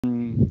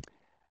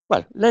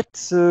Well,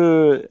 let's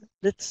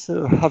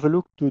have a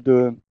look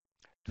to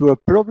a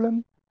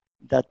problem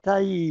that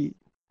I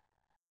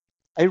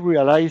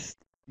realized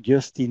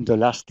just in the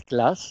last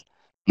class.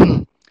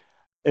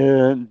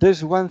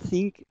 There's one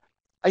thing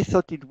I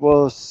thought it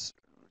was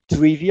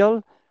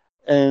trivial,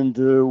 and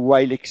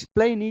while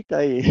explaining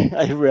it,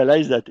 I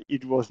realized that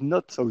it was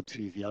not so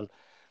trivial.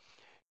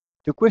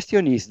 The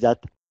question is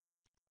that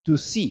to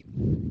see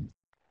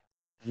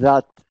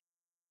that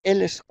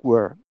L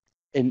square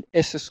and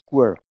S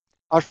square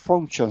are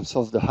functions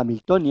of the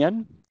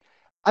Hamiltonian,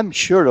 I'm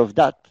sure of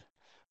that,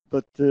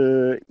 but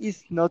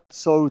it's not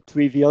so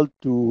trivial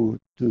to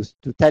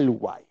tell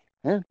why.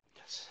 Eh?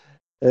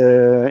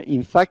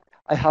 In fact,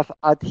 I have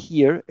added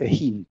here a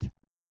hint.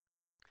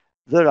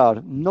 There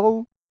are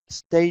no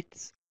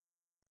states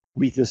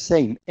with the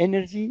same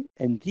energy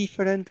and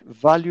different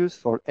values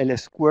for L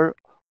square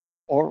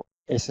or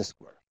S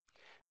square.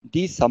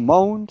 This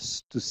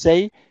amounts to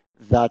say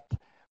that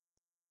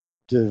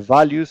the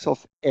values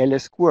of L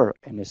square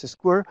and S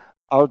square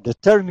are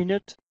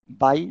determined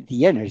by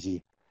the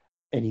energy.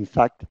 And in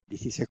fact,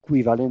 this is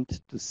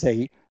equivalent to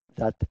say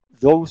that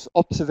those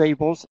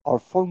observables are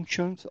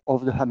functions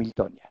of the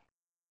Hamiltonian.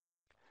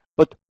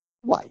 But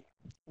why?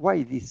 Why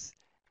is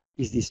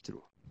this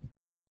true?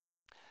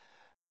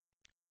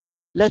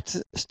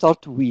 Let's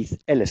start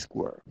with L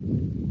square.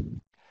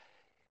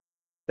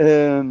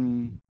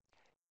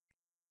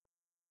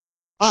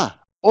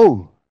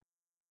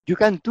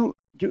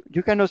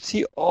 You cannot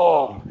see,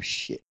 oh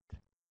shit.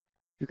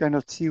 You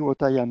cannot see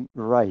what I am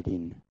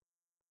writing.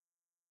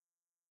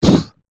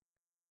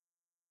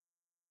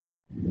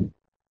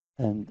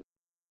 And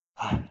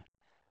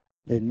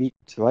let me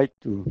try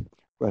to,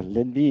 well,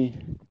 let me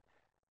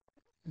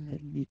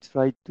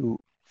try to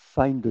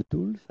find the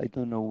tools. I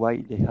don't know why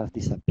they have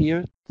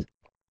disappeared.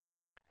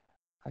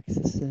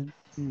 Access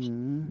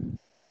and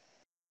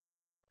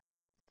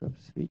stop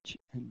switch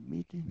and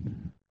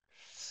meeting.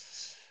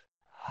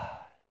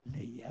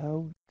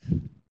 Layout.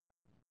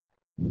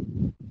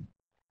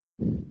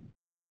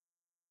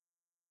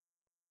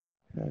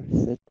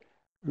 Reset.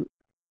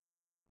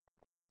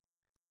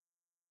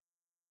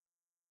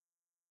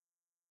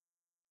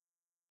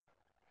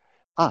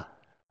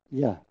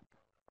 Yeah.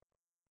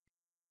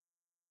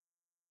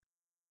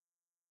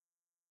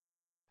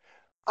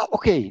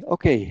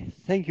 Okay.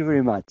 Thank you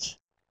very much.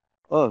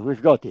 Oh,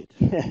 we've got it.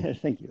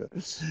 Thank you.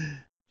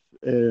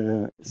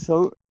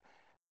 So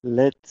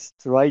let's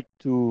try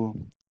to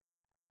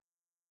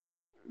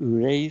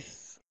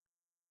erase.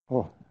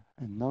 Oh,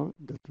 and now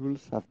the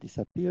tools have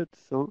disappeared.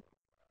 So,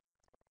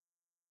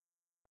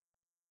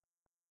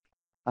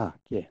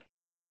 yeah.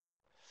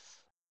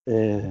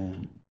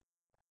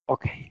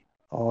 Okay.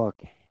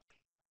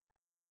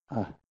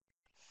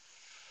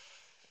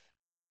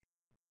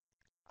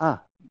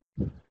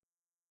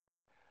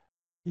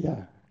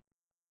 Yeah.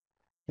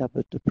 Yeah,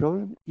 but the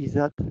problem is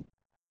that,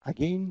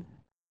 again,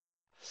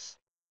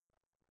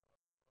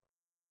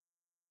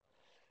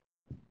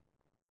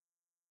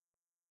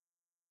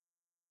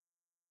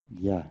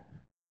 yeah.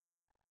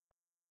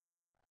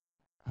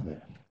 A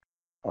ver,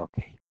 ok.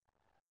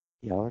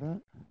 Y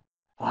ahora,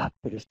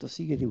 pero esto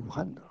sigue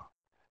dibujando.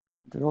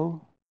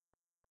 Draw.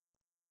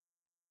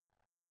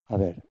 A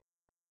ver.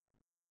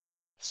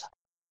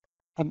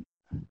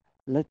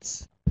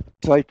 Let's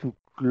try to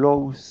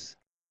close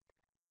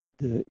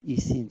the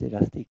easy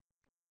interactive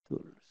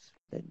tools.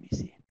 Let me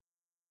see.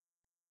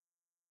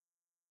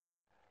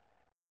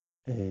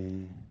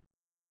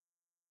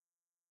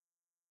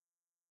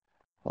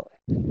 Joder.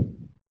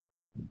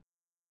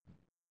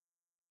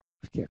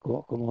 Hostia,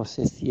 ¿cómo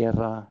se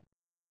cierra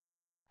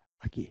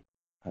aquí?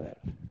 A ver.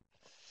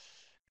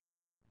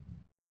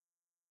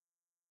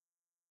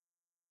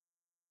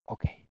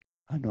 Ok.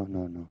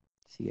 No.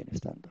 Siguen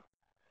estando.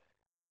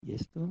 ¿Y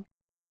esto?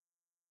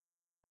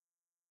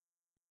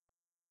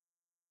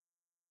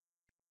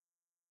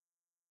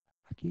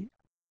 Aquí.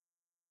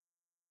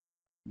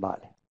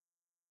 Vale.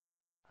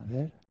 A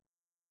ver.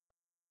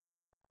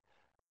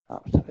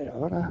 Vamos a ver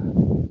ahora.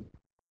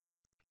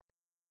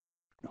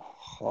 No,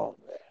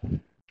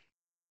 joder.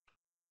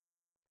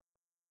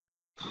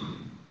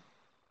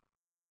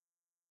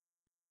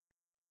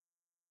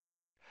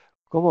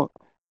 ¿Cómo?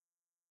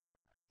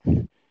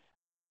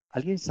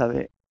 ¿Alguien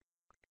sabe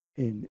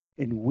en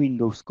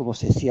Windows cómo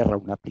se cierra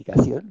una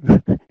aplicación?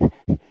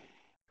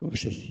 ¿Cómo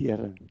se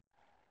cierran?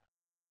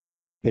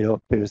 Pero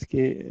es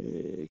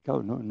que,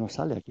 claro, no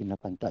sale aquí en la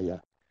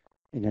pantalla.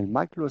 En el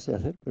Mac lo sé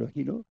hacer, pero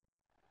aquí no.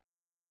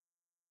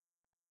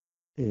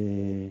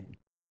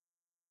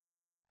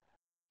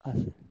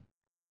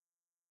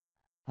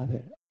 A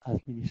ver,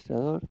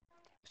 administrador.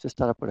 Esto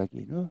estará por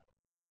aquí, ¿no?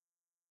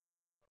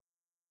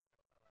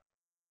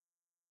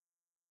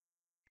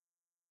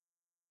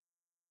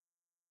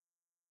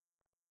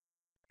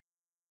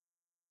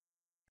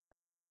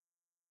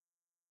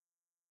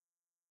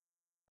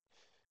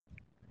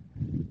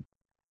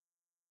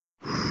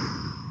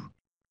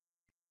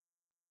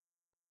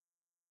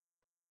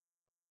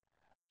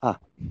 Ah,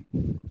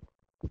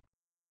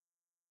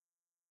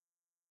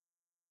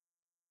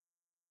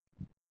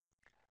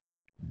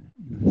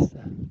 No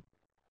está.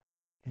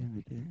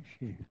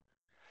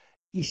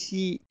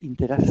 Easy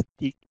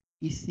interactive,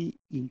 easy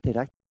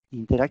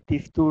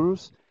interactive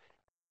tools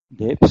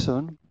de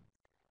Epson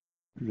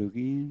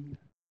plugin.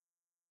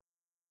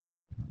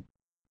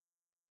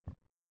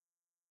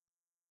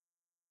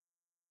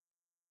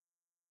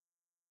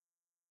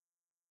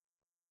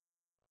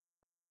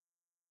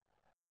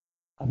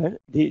 A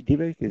ver,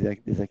 dime que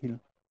desde aquí no.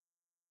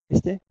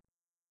 Este,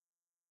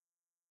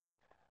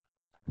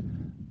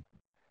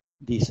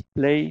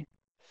 display,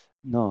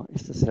 no,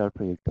 este será el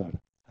proyector.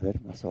 A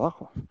ver, más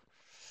abajo.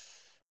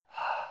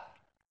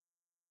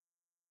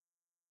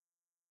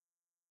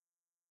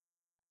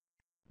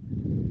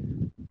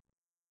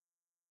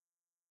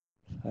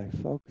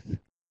 Firefox.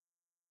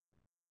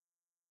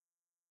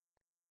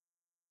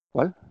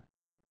 ¿Cuál?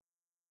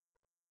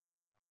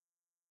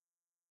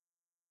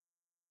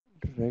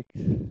 Rex.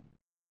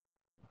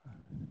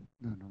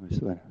 No, no me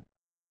suena.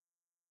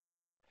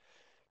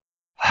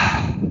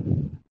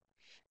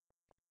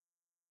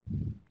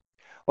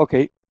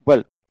 Okay,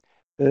 well,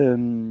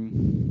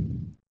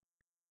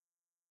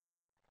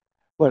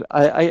 well,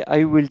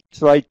 I will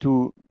try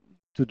to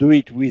do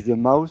it with the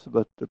mouse,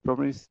 but the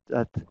problem is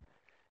that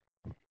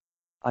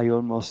I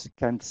almost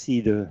can't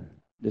see the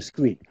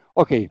screen.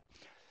 Okay,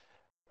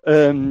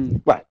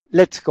 well,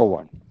 let's go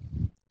on.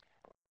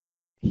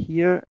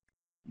 Here,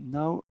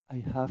 now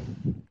I have,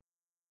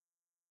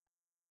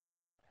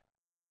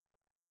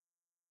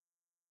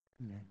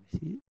 let me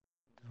see,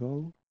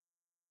 draw.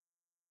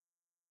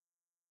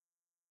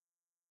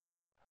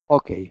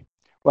 Okay,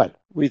 well,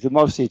 with the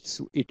mouse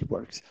it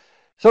works.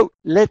 So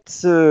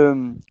let's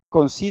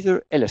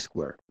consider L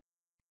squared.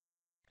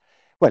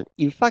 Well,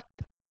 in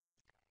fact,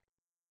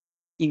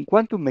 in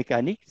quantum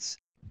mechanics,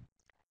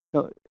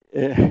 no,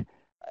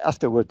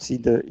 afterwards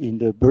in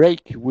the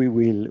break we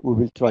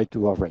will try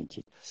to arrange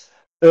it.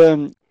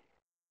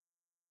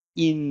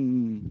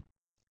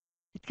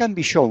 It can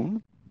be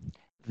shown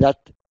that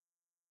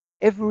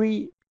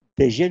every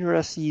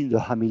degeneracy in the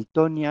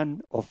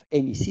Hamiltonian of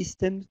any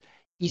system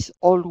is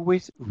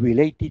always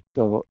related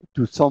to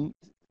some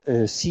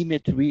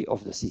symmetry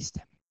of the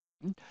system.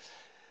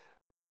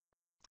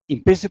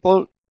 In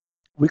principle,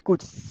 we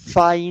could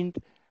find,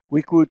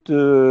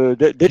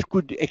 there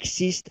could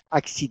exist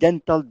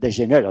accidental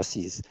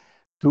degeneracies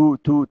to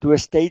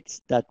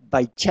states that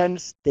by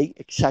chance take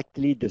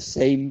exactly the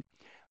same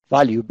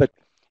value, but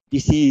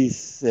this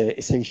is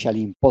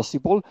essentially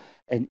impossible.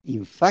 And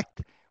in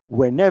fact,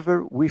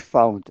 whenever we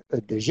found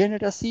a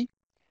degeneracy,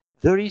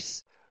 there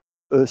is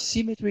a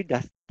symmetry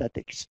that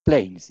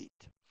explains it.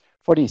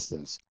 For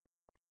instance,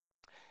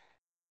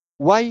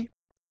 why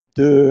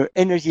the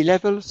energy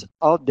levels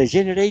are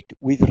degenerate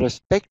with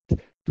respect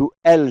to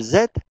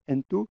Lz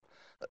and to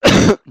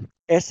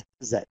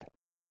Sz.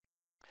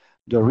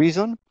 The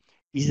reason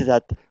is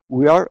that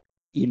we are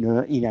in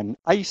an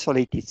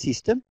isolated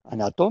system,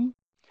 an atom,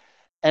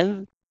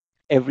 and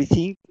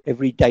everything,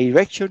 every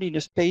direction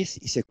in space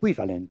is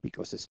equivalent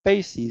because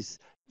space is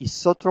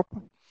isotrope.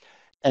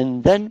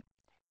 And then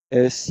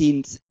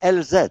since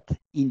Lz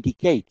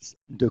indicates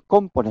the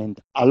component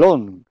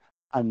along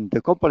and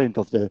the component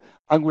of the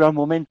angular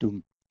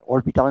momentum,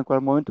 orbital angular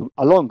momentum,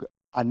 along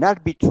an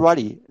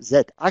arbitrary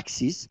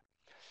z-axis,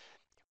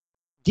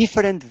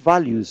 different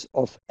values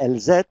of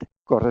Lz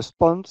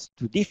corresponds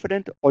to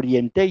different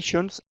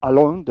orientations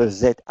along the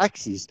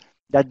z-axis.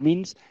 That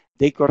means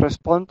they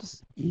correspond,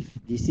 if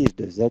this is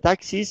the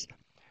z-axis,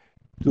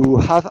 to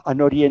have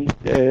an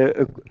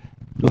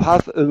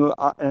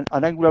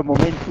an angular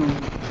momentum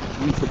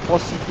with a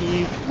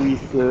positive,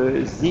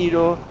 with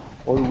zero,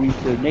 or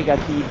with a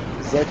negative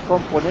z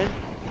component,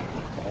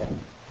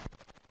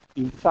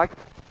 in fact,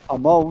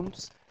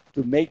 amounts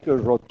to make a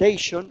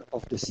rotation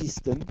of the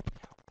system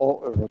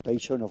or a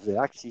rotation of the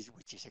axis,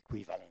 which is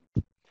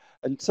equivalent.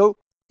 And so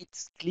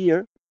it's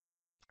clear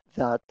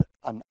that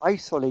an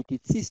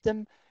isolated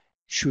system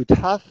should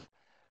have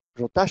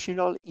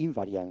rotational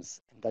invariance.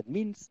 And that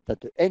means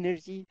that the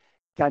energy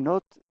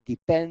cannot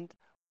depend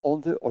on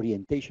the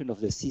orientation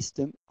of the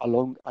system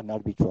along an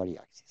arbitrary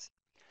axis.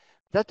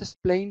 That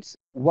explains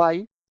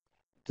why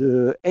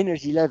the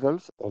energy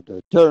levels, or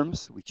the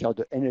terms, which are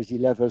the energy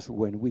levels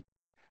when we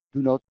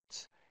do not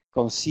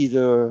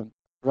consider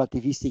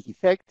relativistic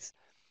effects,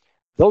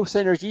 those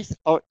energies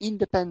are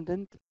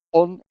independent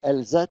on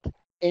Lz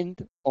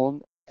and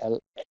on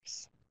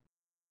Lx.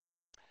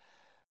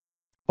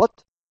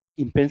 But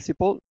in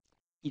principle,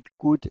 it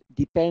could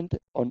depend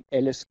on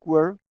L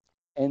squared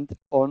and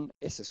on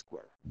S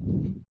squared.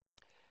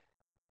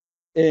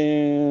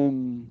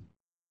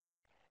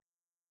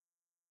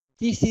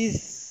 This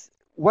is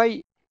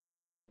why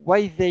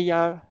they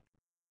are,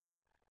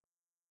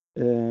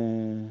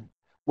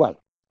 well,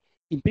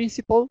 in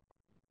principle,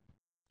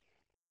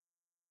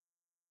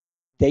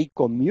 they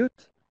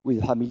commute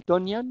with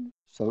Hamiltonian,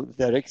 so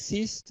there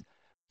exists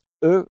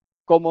a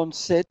common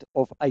set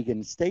of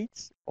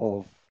eigenstates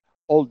of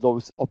all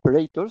those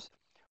operators,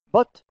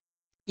 but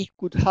it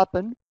could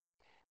happen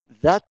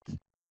that,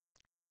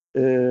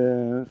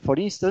 for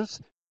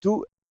instance,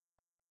 two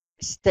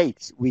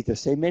states with the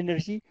same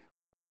energy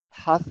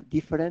have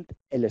different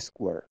L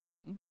square.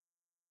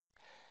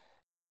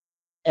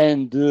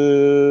 And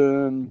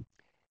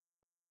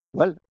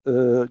well,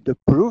 the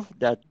proof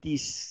that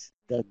this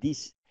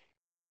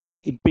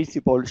in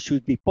principle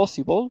should be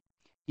possible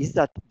is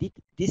that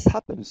this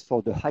happens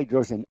for the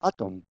hydrogen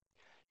atom.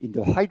 In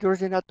the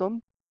hydrogen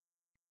atom,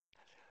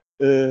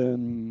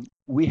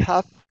 we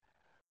have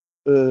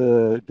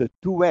the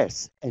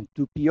 2s and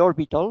 2p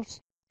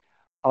orbitals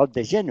are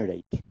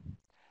degenerate.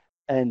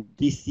 And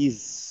this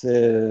is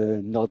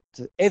not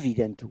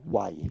evident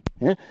why.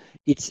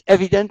 It's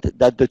evident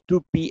that the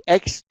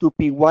 2px,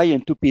 2py,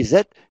 and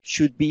 2pz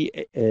should be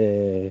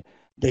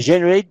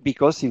degenerate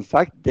because, in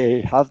fact,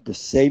 they have the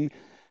same,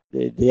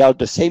 they are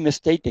the same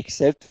state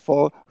except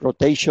for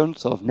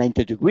rotations of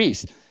 90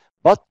 degrees.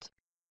 But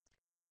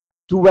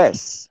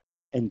 2s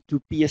and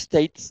 2p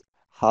states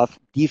have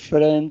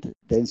different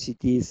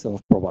densities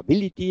of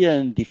probability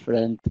and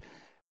different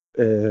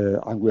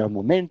angular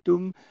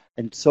momentum.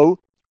 And so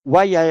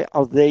why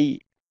are they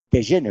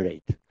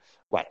degenerate?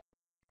 Well,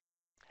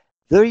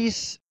 there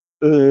is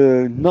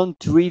a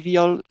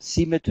non-trivial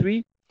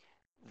symmetry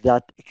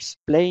that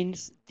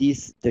explains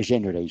this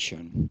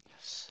degeneration.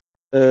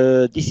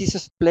 This is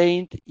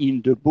explained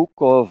in the book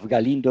of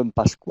Galindo and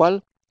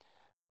Pascual.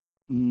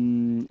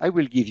 I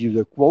will give you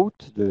the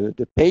quote,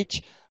 the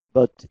page,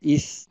 but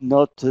it's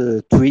not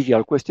a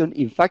trivial question.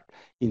 In fact,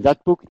 in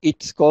that book,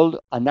 it's called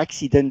an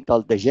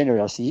accidental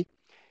degeneracy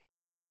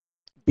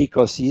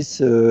because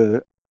it's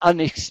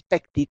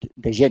unexpected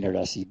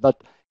degeneracy.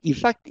 But in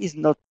fact, it's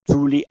not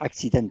truly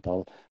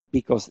accidental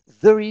because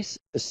there is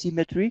a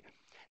symmetry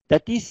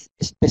that is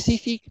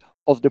specific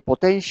of the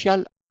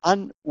potential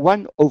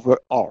 1 over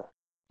r.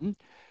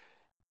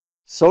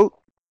 So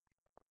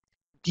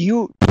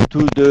due to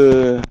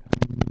the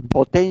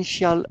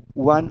potential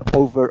 1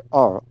 over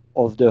r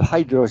of the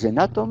hydrogen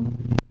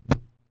atom,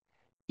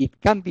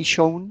 it can be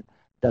shown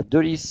that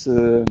there is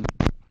a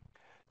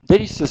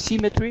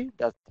symmetry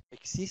that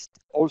exists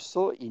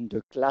also in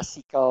the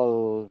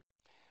classical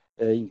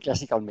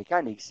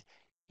mechanics.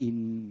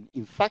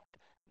 In fact,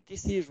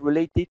 this is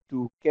related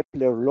to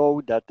Kepler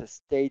law that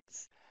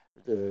states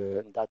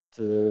that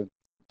the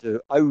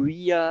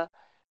area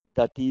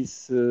that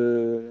is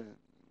the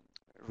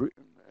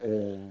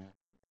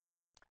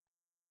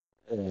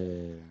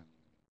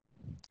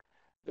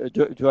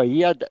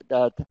area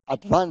that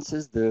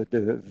advances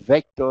the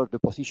vector, the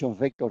position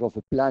vector of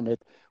a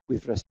planet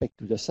with respect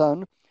to the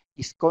sun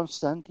is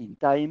constant in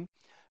time,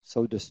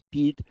 so the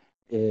speed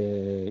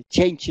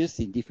changes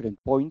in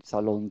different points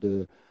along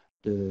the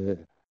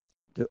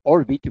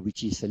orbit,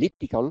 which is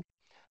elliptical.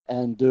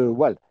 And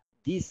well,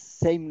 this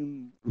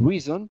same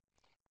reason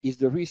is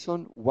the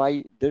reason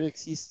why there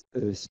exists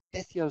a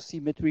special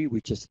symmetry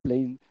which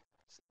explains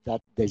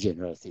that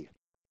degeneracy.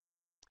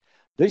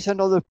 There is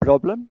another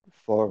problem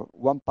for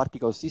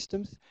one-particle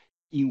systems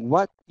in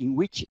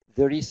which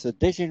there is a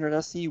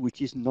degeneracy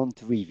which is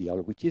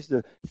non-trivial, which is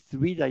the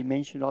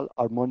three-dimensional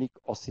harmonic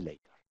oscillator.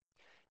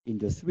 In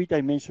the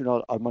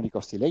three-dimensional harmonic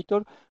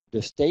oscillator,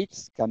 the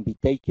states can be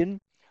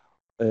taken,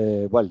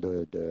 well,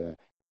 the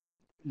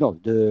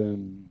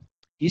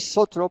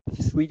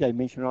isotrope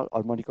three-dimensional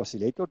harmonic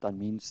oscillator. That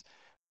means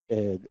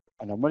an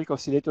harmonic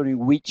oscillator in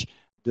which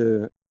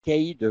the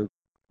k, the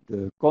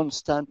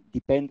constant,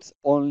 depends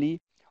only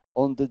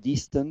on the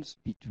distance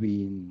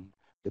between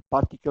the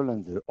particle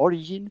and the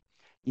origin.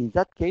 In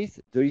that case,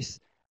 there is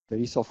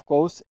of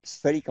course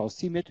spherical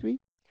symmetry,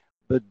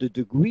 but the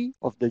degree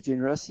of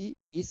degeneracy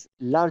is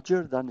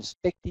larger than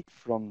expected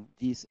from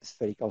this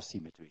spherical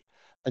symmetry.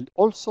 And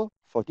also,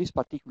 for this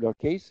particular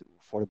case,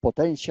 for a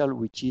potential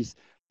which is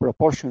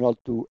proportional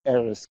to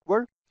R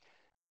squared,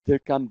 there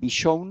can be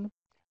shown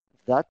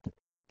that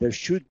there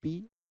should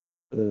be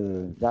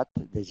that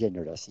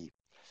degeneracy.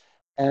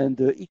 And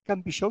it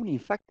can be shown, in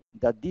fact,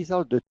 that these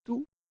are the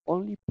two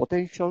only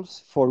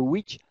potentials for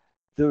which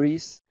there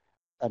is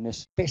a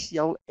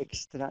special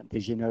extra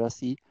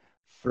degeneracy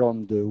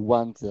from the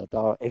ones that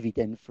are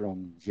evident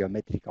from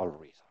geometrical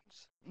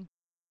reasons.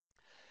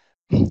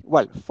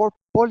 Well, for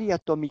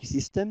polyatomic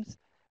systems,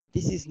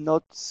 this is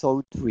not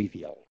so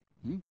trivial.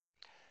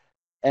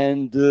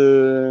 And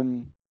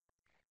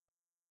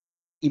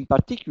in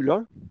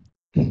particular,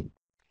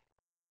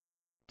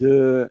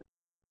 the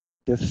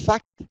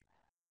fact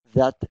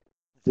that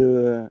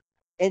the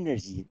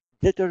energy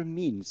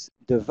determines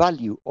the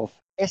value of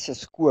S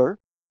squared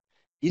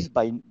is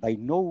by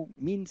no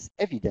means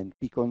evident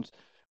because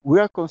we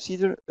are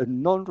considered a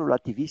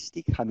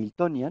non-relativistic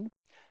Hamiltonian,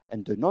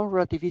 and the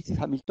non-relativistic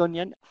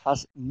Hamiltonian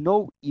has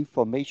no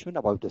information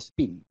about the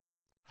spin,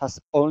 has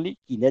only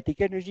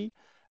kinetic energy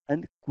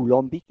and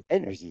Coulombic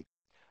energy.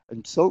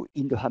 And so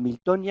in the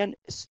Hamiltonian,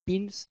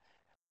 spins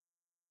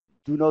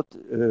do not,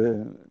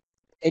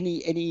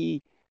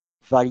 any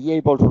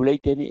variable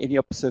related, any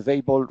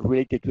observable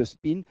related to a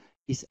spin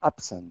is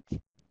absent.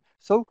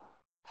 So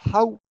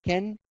how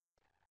can,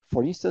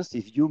 for instance,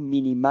 if you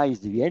minimize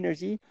the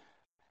energy,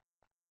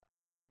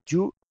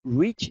 you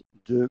reach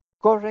the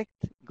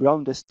correct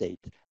ground state?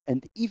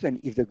 And even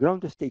if the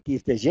ground state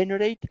is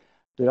degenerate,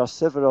 There are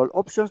several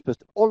options, but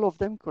all of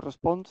them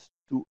correspond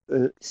to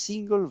a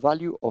single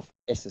value of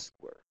S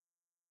squared.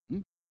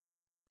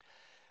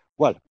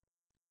 Well,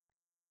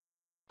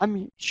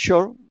 I'm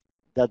sure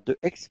that the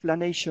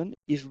explanation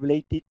is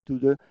related to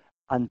the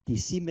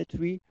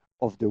antisymmetry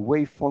of the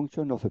wave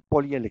function of a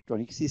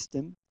polyelectronic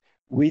system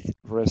with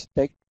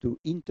respect to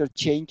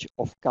interchange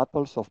of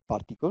couples of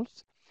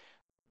particles.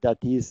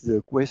 That is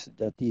the question.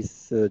 That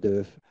is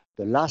the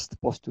last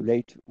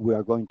postulate we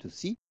are going to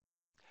see.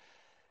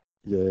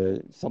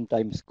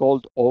 Sometimes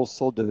called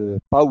also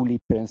the Pauli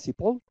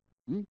principle.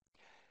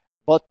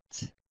 But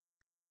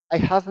I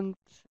haven't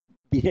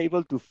been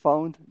able to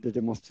find the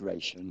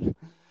demonstration.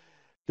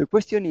 The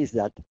question is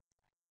that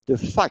the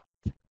fact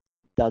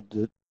that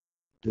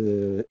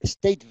the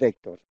state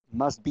vector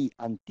must be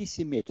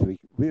antisymmetric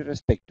with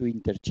respect to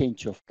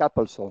interchange of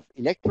couples of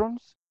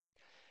electrons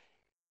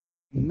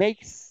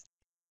makes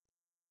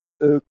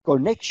a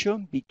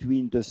connection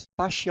between the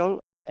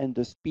spatial and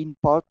the spin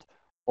part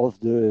of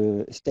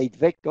the state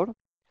vector.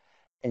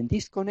 And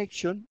this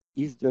connection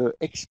is the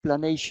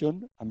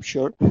explanation, I'm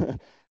sure,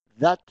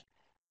 that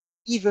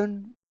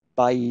even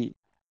by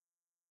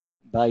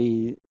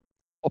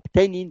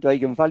obtaining the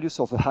eigenvalues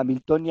of a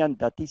Hamiltonian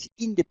that is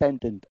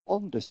independent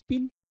on the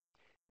spin,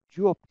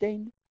 you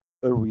obtain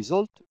a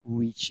result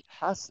which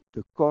has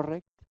the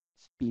correct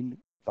spin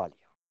value.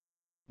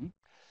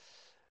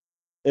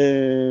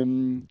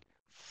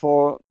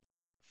 For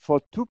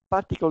two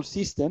particle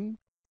system,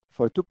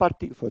 for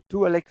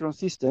two electron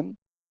system,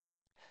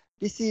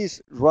 this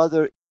is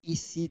rather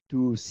easy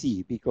to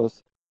see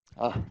because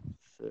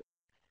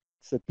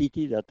it's a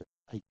pity that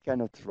I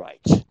cannot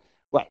write.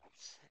 Well,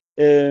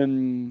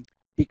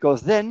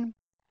 because then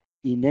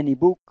in any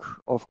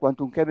book of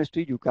quantum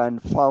chemistry, you can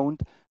find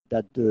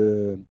that,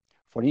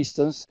 for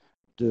instance,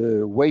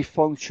 the wave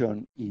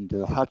function in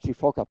the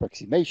Hartree-Fock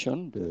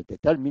approximation, the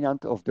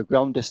determinant of the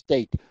ground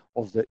state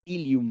of the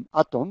helium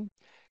atom,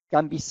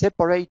 can be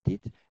separated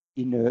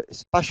in a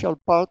spatial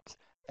part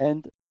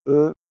and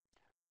a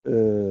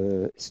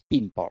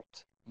spin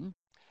part.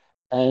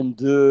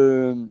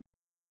 And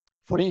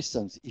for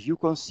instance, if you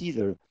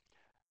consider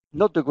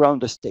not the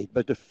ground state,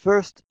 but the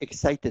first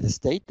excited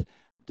state,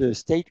 the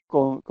state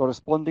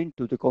corresponding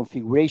to the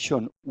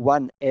configuration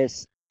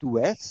 1s,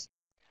 2s,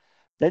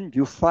 then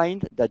you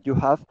find that you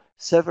have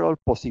several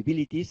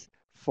possibilities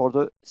for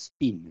the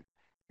spin.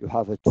 You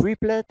have a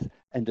triplet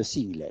and a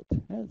singlet.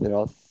 There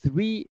are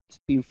three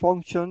spin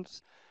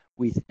functions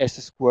with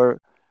S squared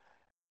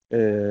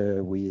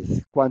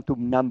with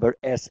quantum number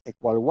S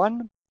equal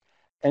 1,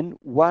 and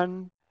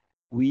one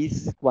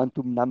with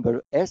quantum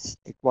number S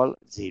equal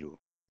 0.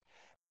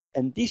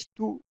 And these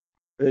two,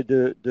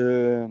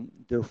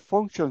 the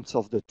functions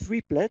of the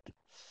triplet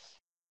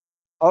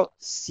are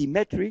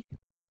symmetric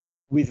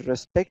with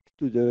respect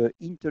to the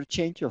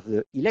interchange of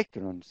the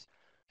electrons.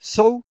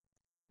 So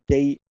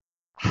they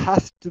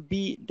have to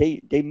be,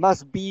 they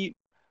must be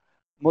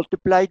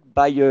multiplied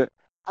by a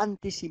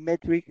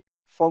antisymmetric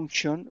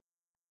function,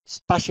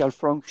 spatial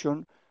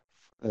function,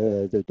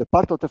 the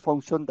part of the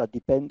function that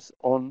depends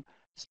on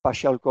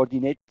spatial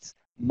coordinates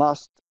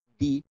must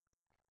be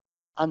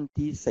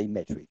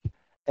antisymmetric.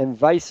 And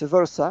vice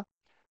versa,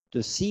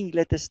 the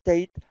singlet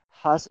state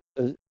has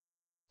a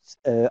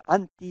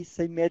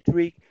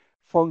antisymmetric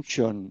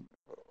function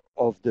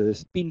of the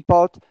spin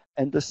part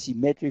and the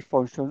symmetric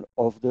function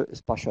of the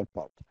spatial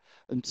part.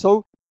 And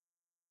so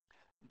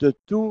the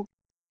two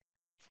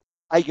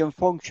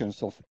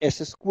eigenfunctions of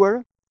S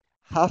squared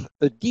have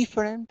a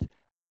different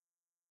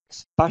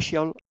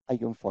spatial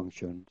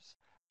eigenfunctions,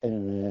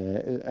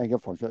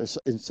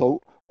 and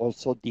so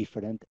also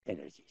different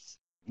energies.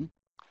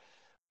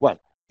 Well,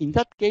 in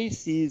that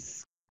case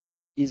is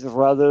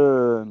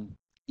rather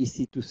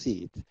easy to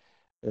see it.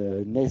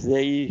 Next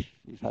day,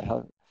 if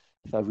I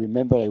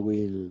remember, I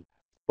will.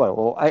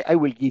 Well, I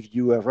will give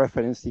you a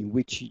reference in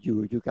which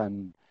you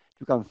can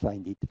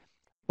find it.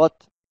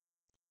 But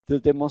the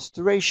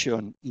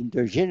demonstration in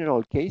the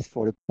general case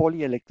for a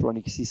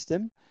polyelectronic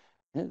system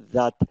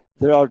that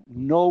there are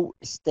no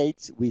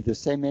states with the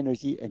same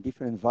energy and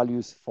different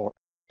values for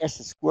S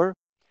squared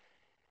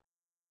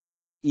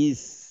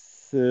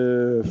is,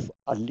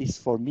 at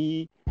least for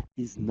me,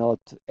 is not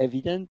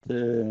evident,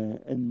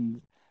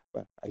 and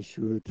well, I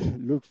should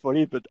look for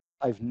it, but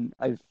I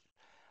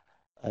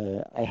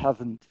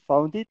haven't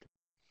found it.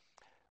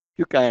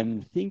 You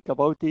can think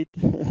about it.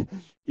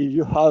 If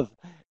you have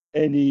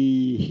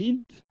any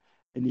hint,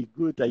 any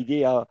good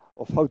idea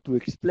of how to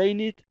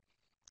explain it,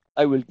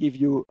 I will give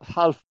you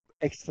half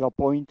extra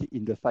point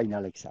in the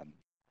final exam.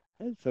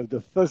 So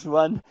the first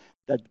one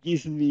that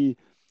gives me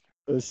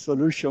a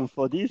solution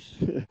for this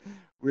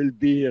will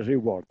be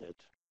rewarded.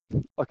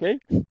 Okay?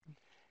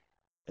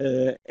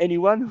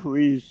 Anyone who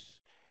is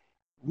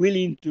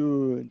willing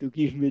to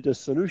give me the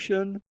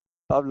solution?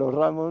 Pablo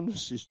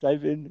Ramos is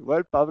typing.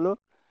 Well, Pablo,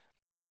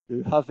 do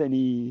you have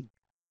any?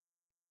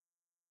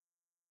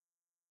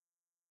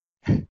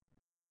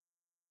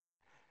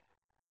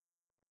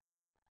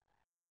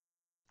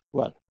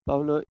 Well,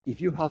 Pablo,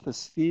 if you have a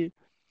sphere,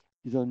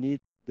 you don't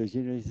need the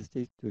generalized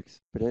state to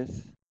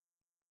express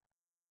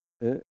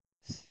a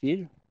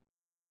sphere.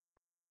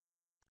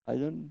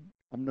 I'm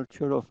not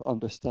sure of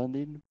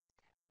understanding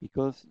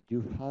because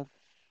you have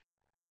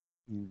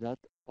in that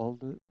all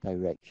the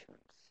directions.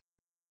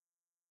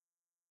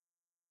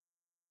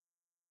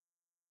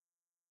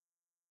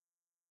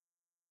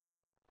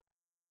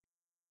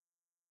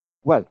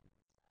 Well,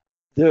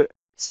 the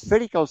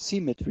spherical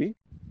symmetry,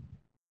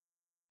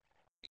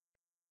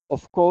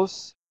 of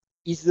course,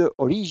 is the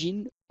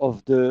origin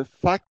of the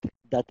fact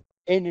that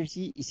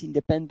energy is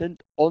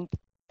independent on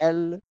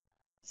L,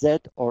 Z,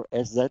 or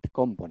SZ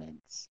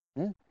components.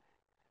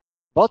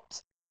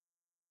 But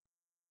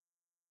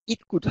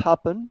it could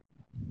happen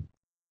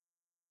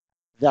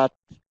that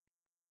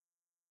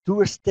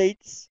two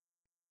states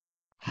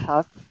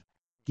have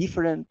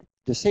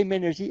the same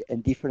energy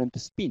and different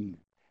spin.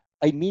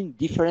 I mean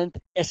different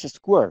S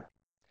square.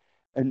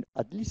 And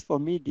at least for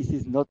me, this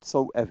is not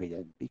so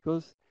evident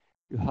because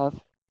you have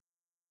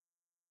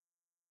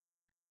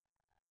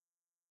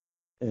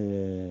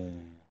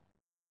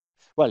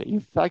well,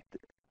 in fact,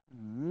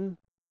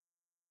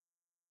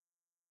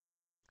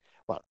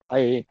 well,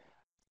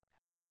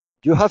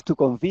 you have to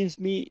convince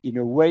me in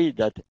a way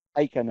that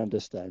I can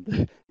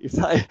understand. If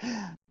I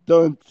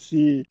don't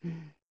see,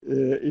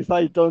 if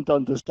I don't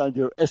understand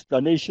your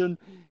explanation,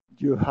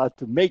 you have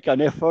to make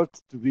an effort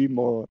to be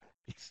more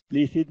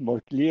explicit, more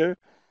clear.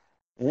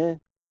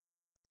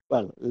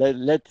 Well,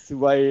 let's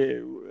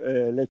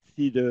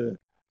see the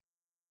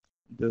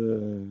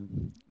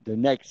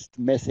next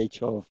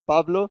message of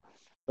Pablo.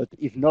 But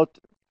if not,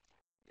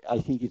 I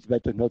think it's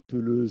better not to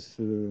lose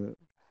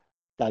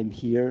time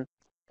here,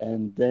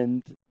 and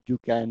then you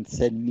can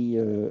send me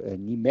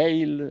an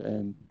email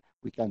and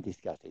we can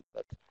discuss it.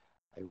 But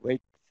I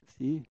wait to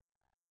see.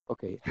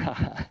 Okay,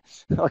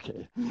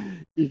 okay.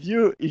 If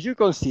you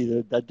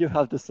consider that you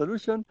have the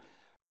solution,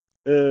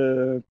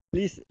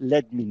 please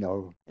let me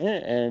know,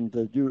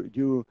 and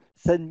you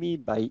send me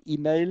by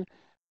email,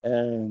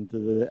 and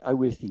I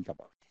will think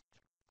about it.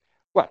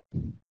 Well,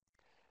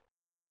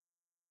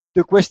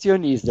 the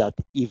question is that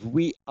if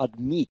we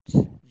admit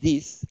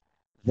this,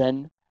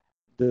 then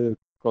the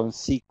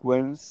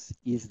consequence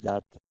is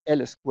that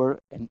L square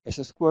and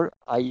S square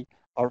I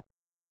are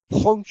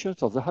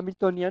functions of the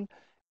Hamiltonian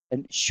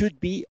and should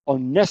be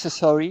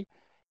unnecessary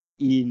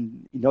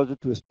in order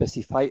to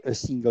specify a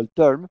single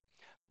term,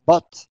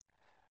 but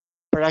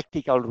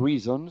practical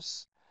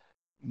reasons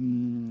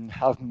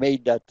have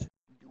made that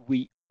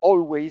we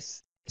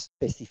always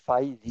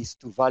specify these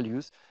two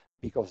values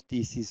because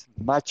this is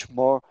much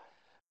more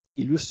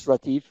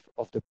illustrative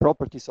of the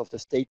properties of the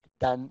state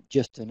than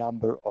just the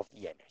number of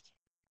the energy.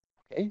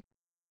 Okay?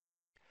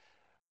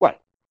 Well,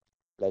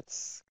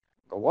 let's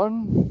go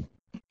on.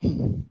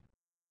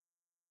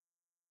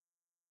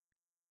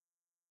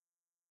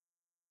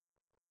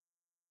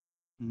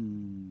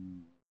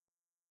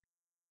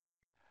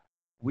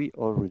 We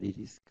already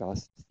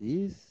discussed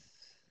this.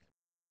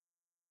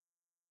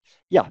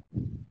 Yeah.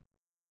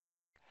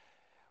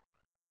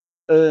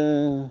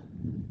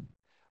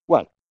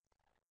 Well,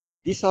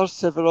 these are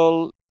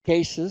several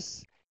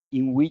cases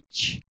in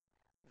which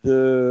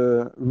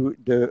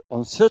the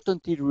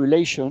uncertainty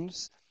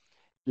relations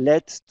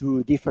led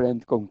to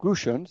different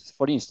conclusions.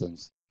 For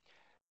instance,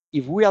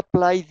 if we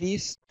apply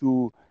this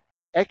to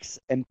x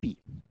and p,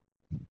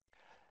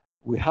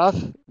 we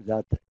have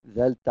that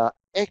delta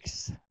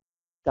x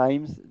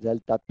times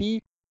delta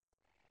p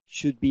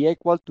should be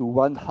equal to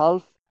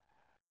 1/2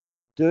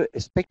 the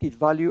expected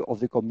value of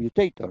the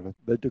commutator,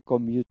 but the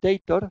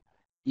commutator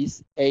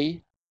is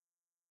a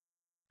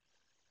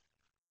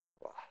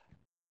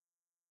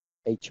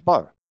h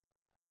bar,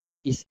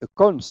 is a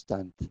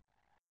constant.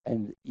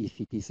 And if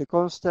it is a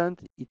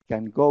constant, it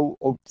can go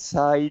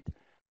outside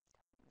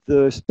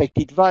the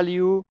expected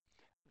value,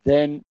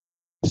 then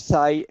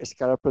psi,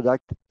 scalar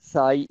product,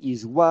 psi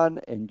is 1,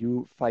 and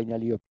you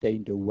finally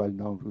obtain the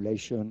well-known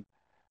relation.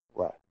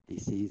 Well,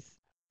 this is,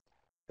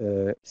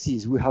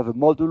 since we have a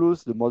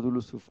modulus, the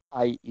modulus of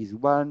I is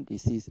 1,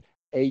 this is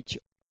h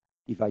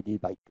divided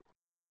by 2.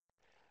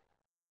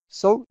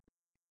 So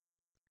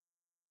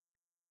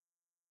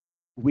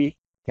we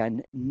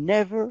can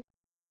never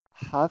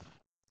have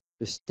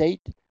a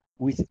state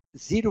with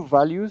 0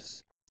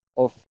 values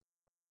of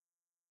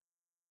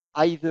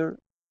either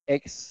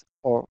x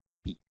or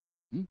p.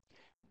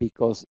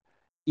 Because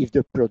if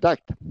the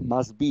product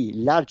must be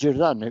larger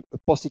than a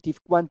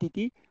positive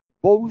quantity,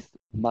 both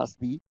must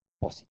be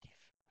positive.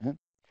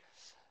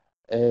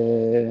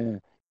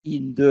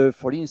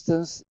 For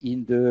instance,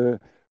 in the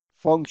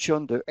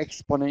function, the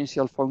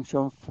exponential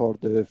function for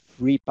the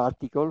free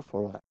particle,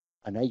 for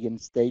an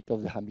eigenstate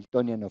of the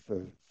Hamiltonian of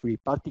a free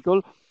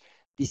particle,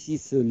 this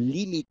is a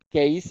limit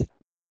case.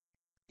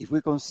 If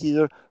we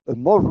consider a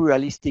more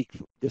realistic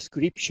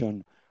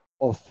description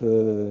of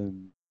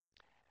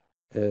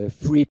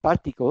free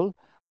particle,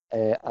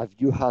 as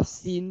you have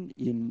seen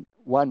in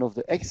one of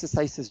the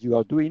exercises you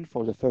are doing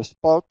for the first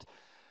part,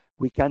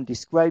 we can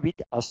describe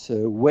it as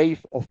a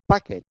wave of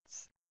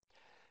packets.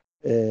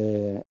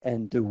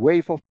 And the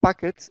wave of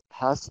packets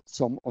has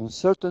some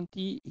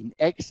uncertainty in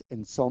x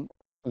and some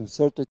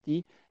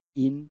uncertainty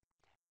in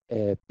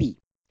p.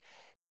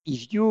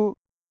 If you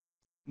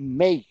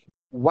make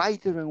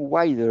wider and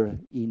wider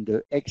in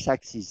the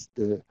x-axis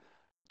the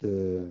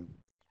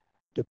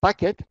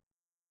packet,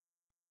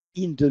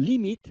 in the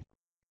limit,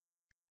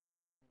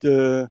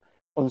 the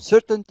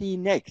uncertainty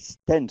in x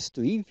tends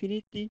to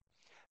infinity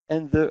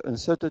and the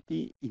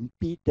uncertainty in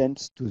p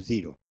tends to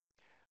 0.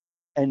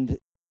 And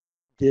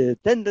the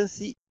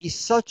tendency is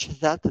such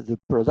that the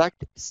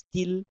product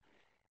still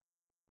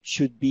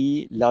should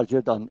be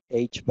larger than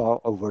h bar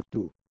over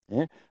 2.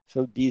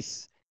 So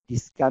this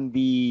can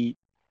be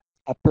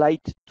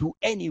applied to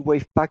any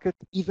wave packet,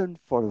 even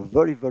for a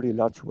very, very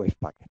large wave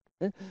packet.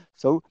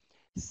 So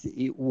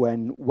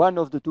when one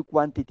of the two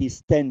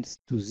quantities tends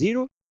to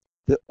 0,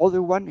 the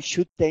other one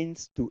should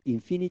tend to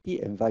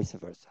infinity and vice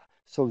versa,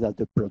 so that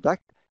the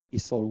product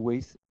is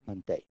always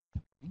maintained.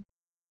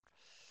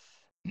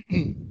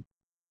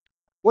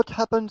 What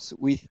happens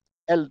with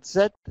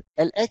LZ,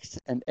 LX,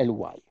 and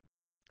LY?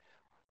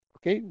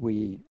 Okay,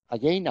 we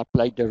again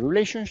apply the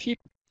relationship,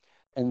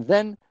 and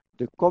then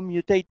the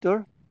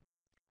commutator,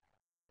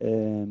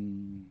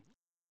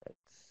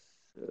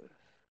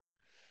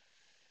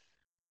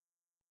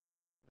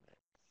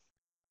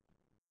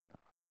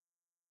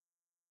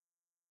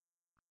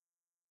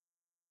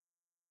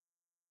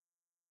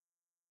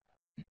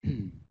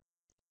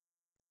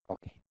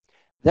 okay,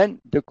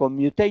 then the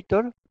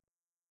commutator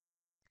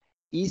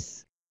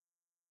is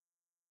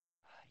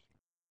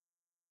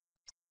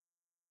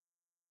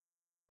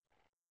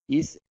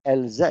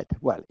LZ.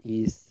 Well,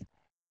 is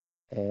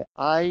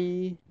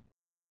I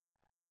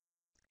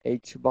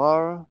H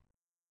bar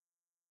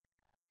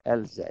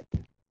LZ.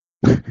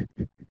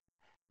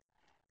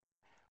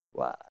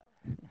 Wow,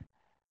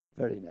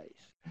 very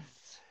nice.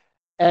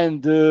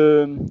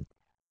 And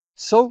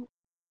so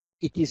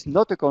it is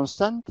not a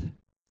constant.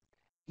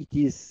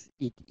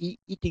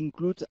 It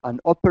includes an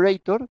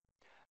operator,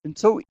 and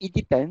so it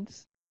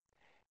depends.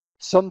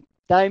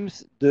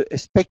 Sometimes the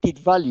expected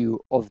value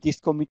of this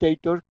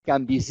commutator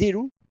can be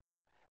 0,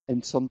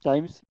 and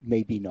sometimes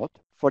maybe not.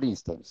 For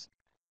instance,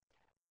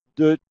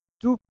 the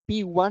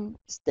 2p1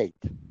 state.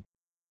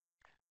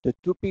 The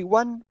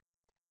 2p1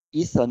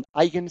 is an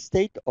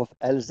eigenstate of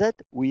LZ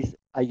with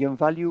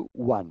eigenvalue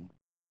 1.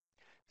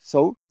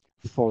 So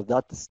for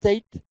that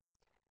state,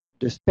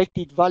 the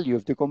expected value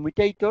of the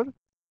commutator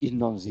is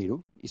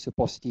non-zero, is a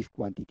positive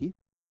quantity.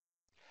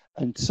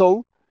 And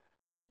so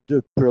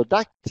the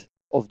product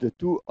of the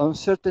two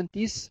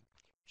uncertainties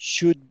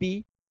should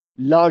be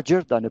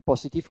larger than a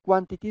positive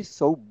quantity,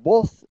 so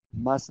both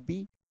must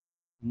be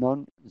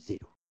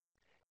non-zero.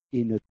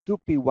 In a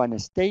 2p1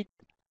 state,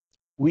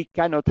 we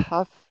cannot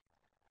have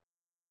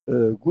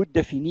a good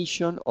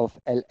definition of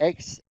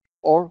Lx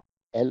or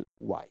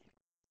Ly.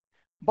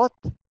 But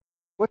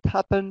what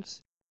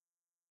happens?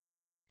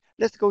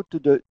 Let's go to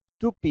the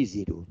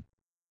 2p0.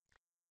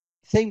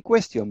 Same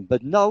question,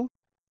 but now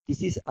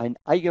this is an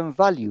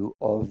eigenvalue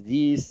of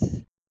this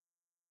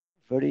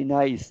very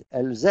nice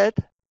Lz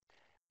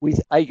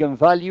with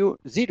eigenvalue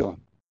 0.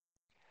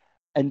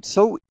 And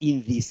so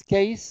in this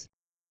case,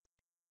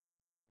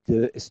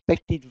 the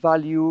expected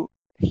value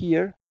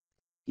here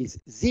is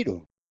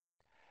 0.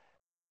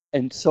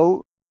 And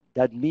so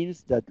that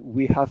means that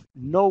we have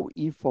no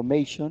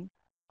information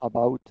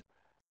about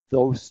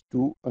those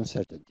two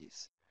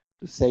uncertainties.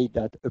 To say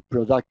that a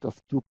product of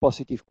two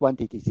positive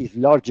quantities is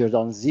larger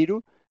than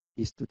 0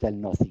 is to tell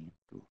nothing,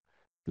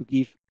 to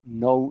give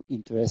no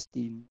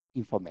interesting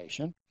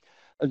information.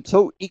 And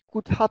so it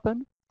could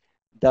happen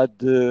that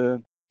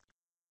the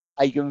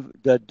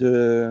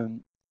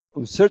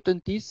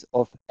uncertainties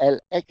of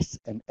Lx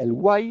and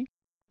Ly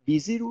be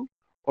 0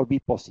 or be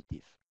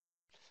positive.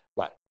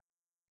 Well,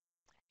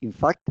 in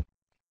fact,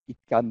 it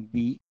can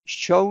be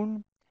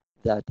shown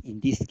that in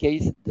this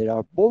case there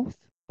are both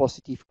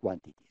positive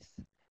quantities.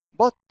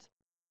 But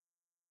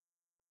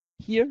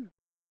here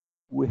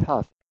we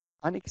have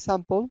an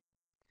example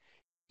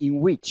in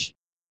which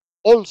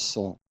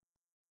also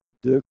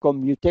the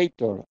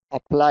commutator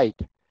applied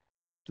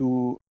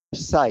to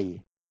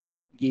psi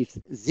gives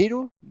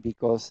 0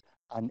 because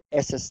an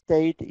S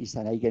state is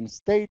an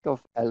eigenstate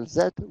of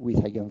Lz with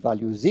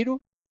eigenvalue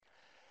 0.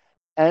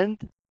 And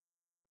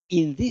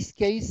in this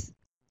case,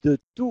 the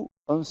two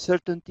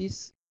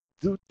uncertainties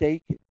do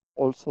take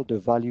also the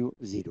value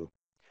 0,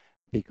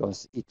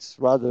 because it's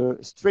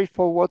rather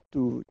straightforward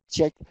to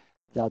check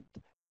that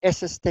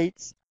S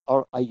states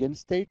are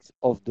eigenstates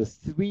of the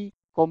 3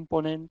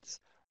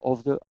 components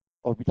of the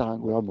orbital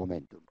angular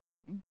momentum.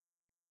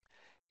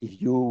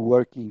 If you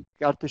work in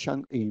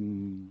Cartesian,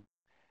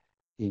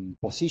 in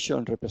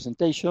position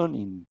representation,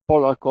 in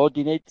polar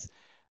coordinates,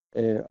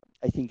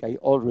 I think I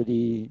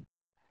already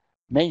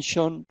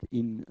mentioned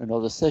in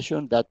another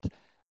session that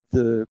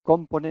the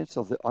components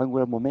of the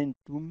angular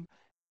momentum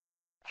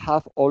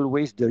have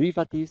always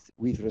derivatives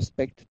with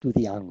respect to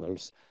the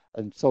angles.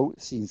 And so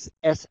since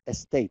S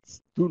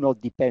states do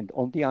not depend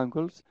on the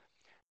angles,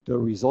 the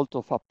result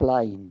of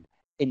applying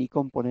any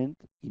component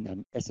in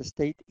an S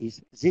state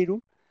is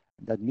 0.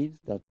 That means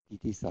that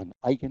it is an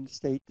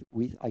eigenstate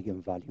with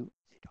eigenvalue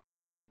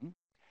 0.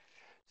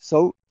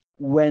 So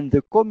when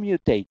the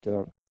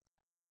commutator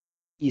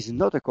is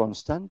not a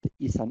constant,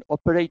 is an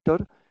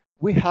operator,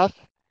 we have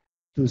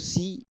to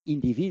see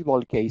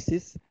individual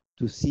cases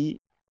to see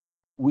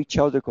which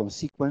are the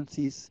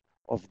consequences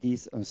of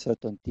these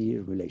uncertainty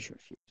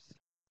relationships.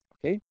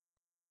 Okay?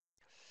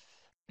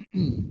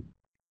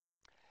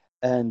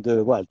 And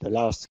well, the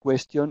last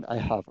question I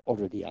have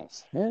already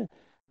answered.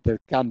 There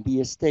can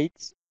be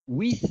states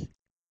with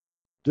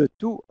the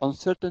two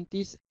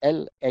uncertainties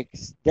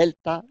Lx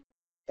delta,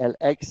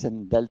 Lx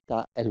and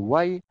delta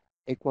Ly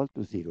equal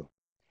to 0,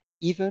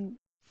 even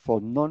for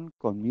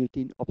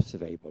non-commuting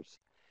observables.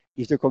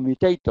 If the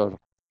commutator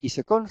is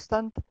a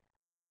constant,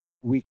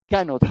 we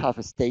cannot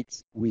have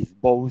states with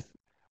both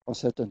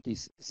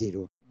uncertainties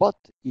 0. But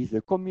if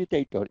the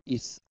commutator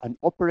is an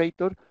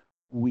operator,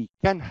 we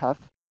can have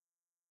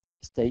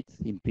states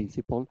in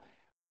principle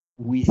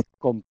with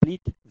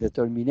complete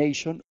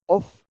determination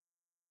of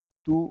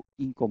two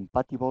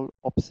incompatible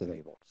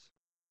observables.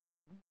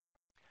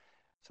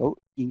 So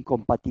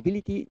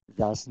incompatibility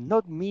does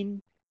not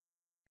mean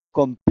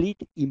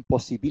complete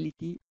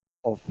impossibility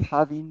of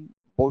having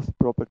both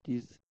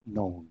properties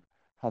known,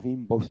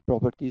 having both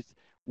properties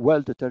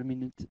well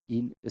determined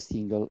in a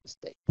single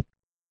state.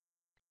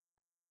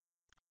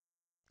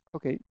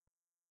 Okay,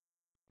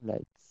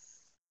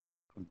 let's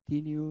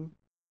continue.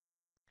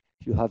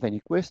 If you have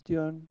any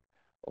question,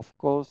 of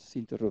course,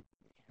 interrupt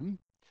me.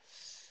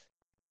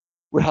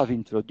 We have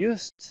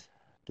introduced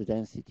the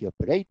density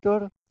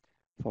operator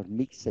for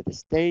mixed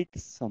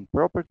states, some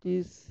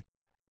properties,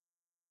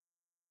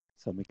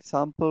 some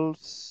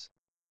examples,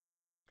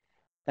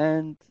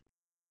 and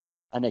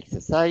an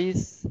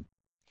exercise.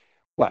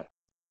 Well,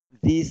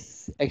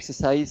 this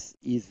exercise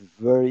is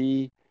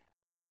very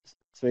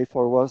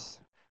straightforward.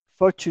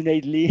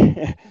 Fortunately,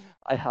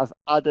 I have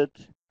added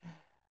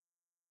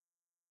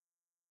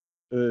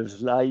a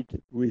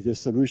slide with the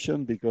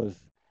solution because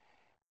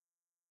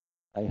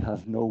I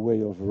have no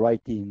way of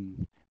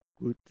writing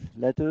good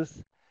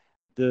letters.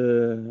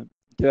 The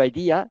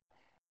idea,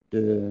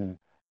 the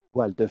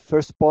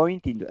first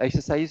point in the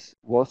exercise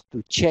was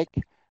to check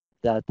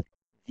that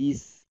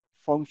these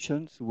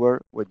functions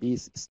were, or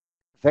these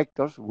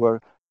vectors were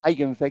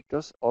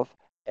eigenvectors of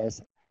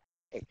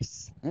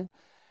Sx.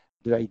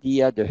 The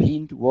idea, the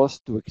hint was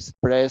to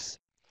express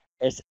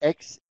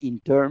Sx in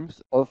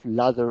terms of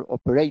ladder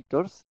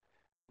operators,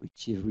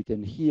 which is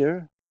written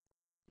here.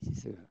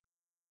 This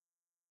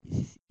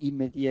is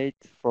immediate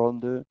from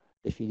the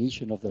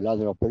definition of the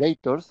ladder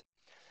operators.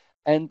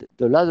 And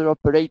the ladder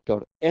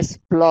operator S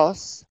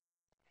plus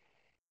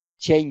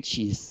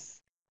changes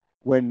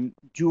when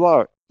you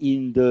are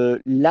in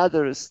the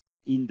ladders,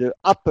 in the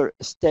upper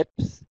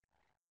steps,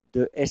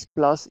 the S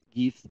plus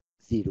gives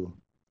 0.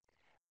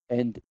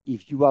 And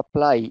if you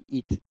apply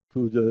it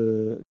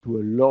to a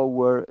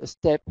lower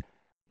step,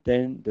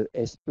 then the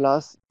S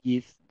plus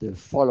gives the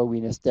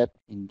following step.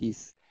 In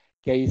this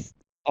case,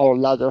 our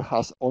ladder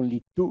has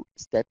only 2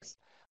 steps,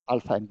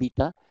 alpha and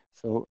beta.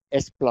 So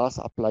S plus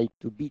applied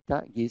to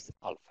beta gives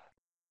alpha.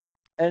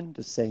 And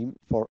the same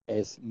for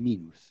S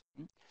minus.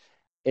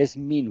 S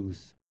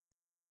minus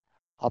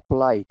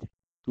applied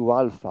to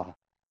alpha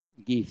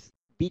gives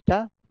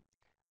beta.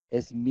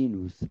 S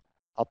minus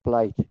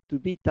applied to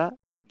beta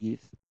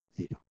gives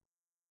 0.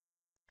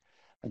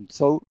 And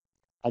so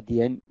at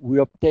the end, we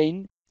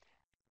obtain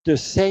the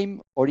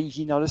same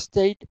original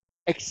state,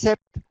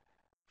 except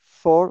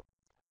for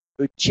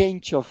a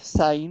change of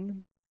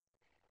sign.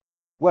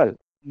 Well,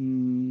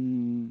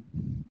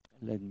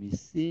 let me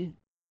see.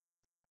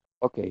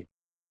 Okay,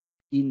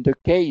 in the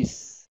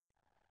case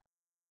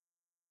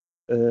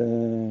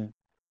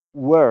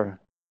where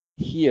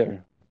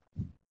here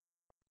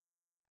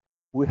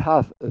we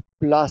have a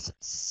plus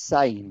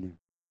sign,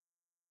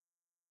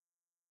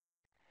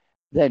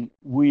 then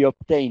we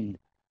obtain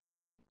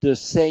the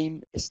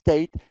same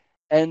state.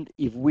 And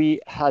if we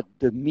had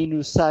the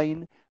minus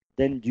sign,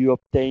 then you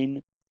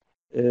obtain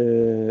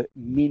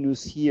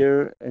minus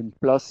here and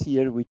plus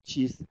here, which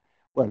is,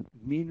 well,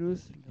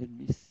 minus, let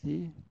me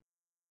see.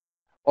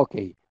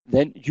 Okay,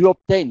 then you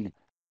obtain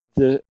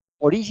the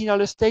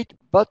original state,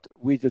 but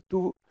with the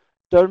two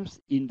terms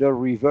in the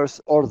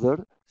reverse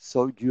order,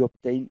 so you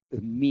obtain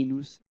a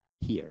minus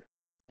here.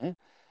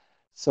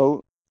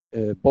 So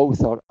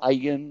both are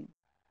eigen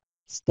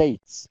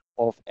states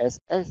of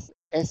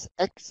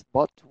Sx,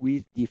 but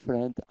with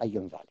different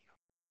eigenvalue.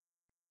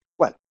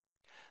 Well,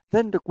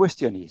 then the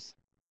question is,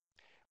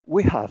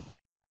 we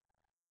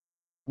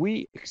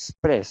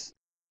express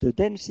the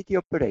density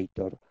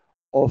operator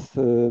of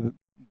a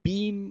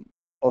beam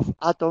of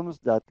atoms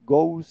that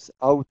goes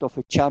out of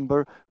a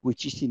chamber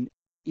which is in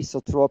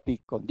isotropic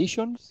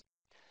conditions,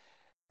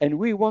 and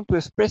we want to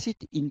express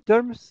it in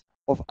terms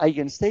of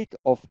eigenstate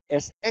of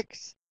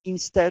Sx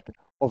instead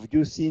of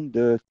using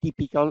the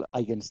typical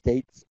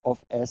eigenstates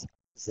of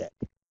Sz.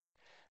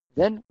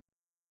 Then,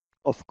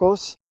 of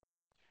course,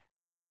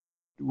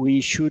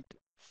 we should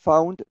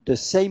found the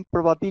same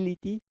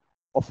probability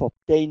of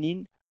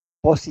obtaining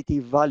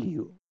positive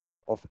value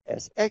of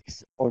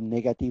Sx or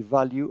negative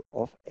value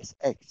of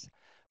Sx.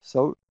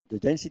 So the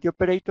density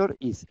operator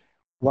is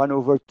 1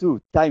 over 2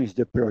 times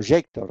the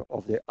projector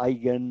of the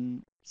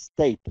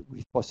eigenstate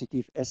with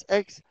positive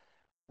Sx,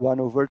 1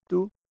 over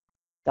 2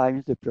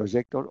 times the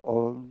projector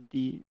of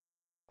the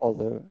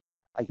other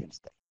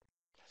eigenstate.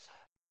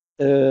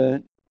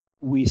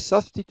 We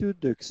substitute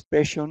the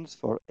expressions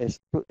for S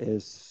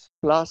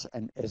plus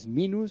and S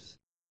minus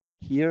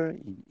here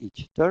in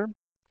each term.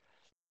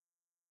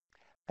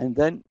 And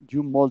then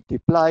you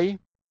multiply,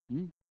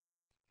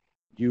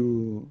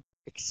 you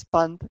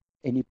expand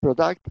any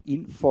product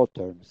in 4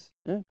 terms.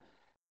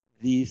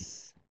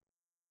 This,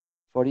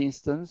 for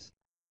instance,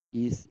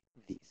 is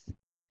this.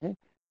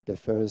 The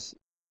first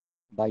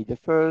by the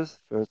first,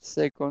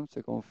 second,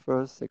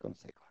 first, second.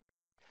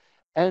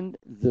 And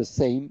the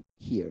same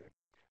here.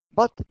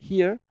 But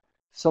here,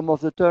 some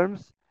of the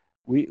terms,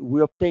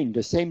 we obtain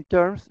the same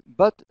terms,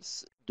 but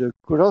the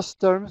cross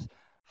terms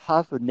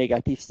have a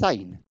negative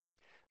sign.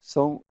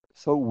 So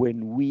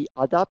when we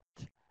add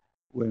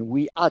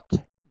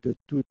the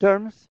 2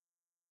 terms,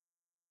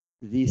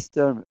 this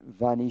term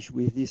vanish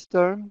with this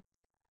term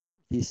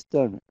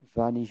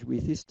vanish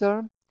with this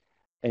term,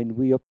 and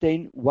we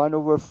obtain 1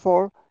 over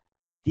 4.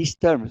 These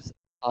terms,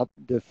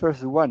 the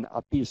first one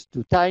appears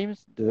 2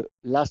 times, the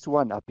last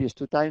one appears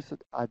 2 times, so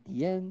at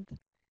the end,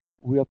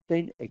 we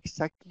obtain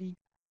exactly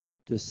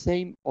the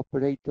same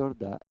operator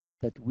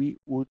that we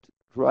would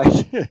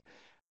write,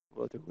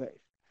 what a wave,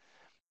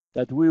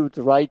 that we would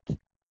write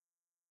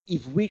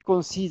if we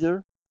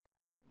consider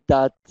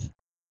that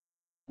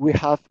we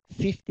have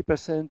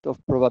 50%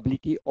 of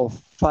probability of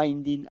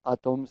finding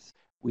atoms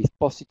with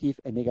positive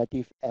and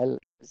negative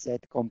LZ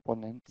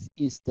components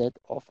instead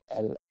of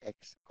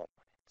LX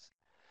components.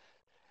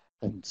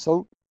 And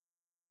so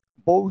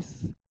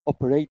both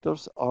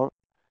operators are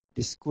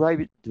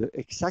describing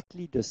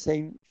exactly the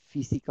same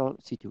physical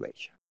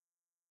situation.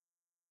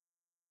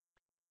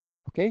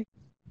 Okay,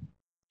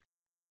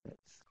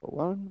 let's go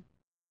on.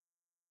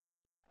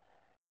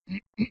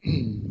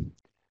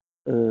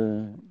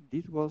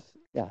 This was,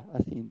 yeah,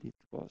 I think it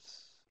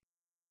was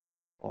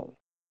all.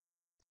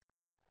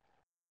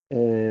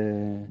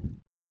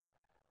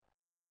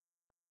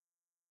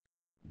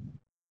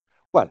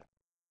 Well,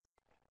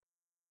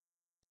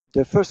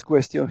 the first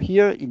question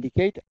here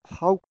indicates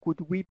how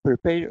could we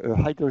prepare a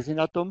hydrogen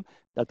atom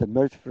that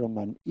emerged from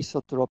an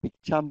isotropic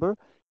chamber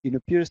in a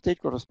pure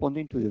state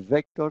corresponding to the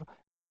vector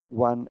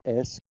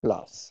 1s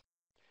plus.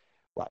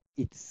 Well,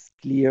 it's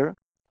clear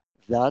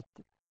that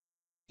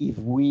if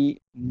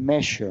we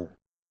measure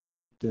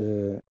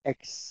the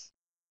x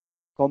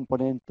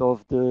component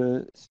of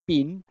the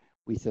spin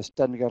with a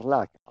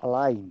Stern-Gerlach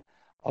aligned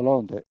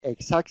along the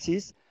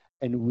x-axis,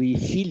 and we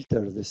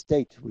filter the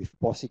states with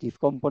positive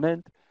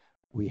component,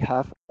 we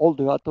have all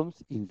the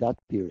atoms in that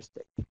pure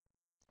state.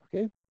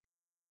 Okay?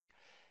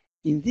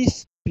 In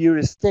this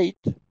pure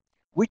state,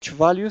 which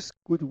values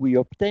could we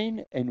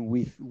obtain and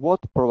with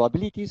what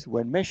probabilities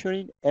when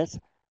measuring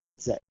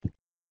Sz?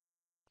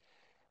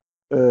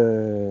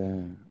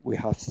 We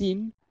have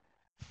seen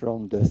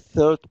from the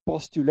third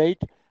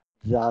postulate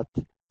that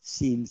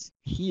since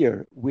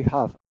here we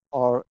have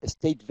our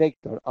state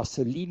vector as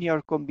a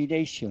linear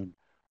combination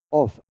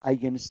of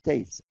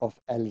eigenstates of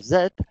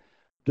Lz,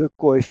 the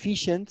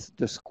coefficients,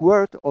 the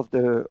square of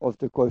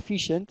the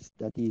coefficients,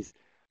 that is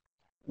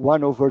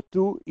 1 over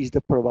 2, is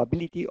the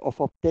probability of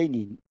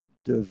obtaining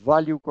the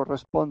value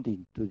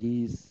corresponding to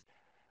this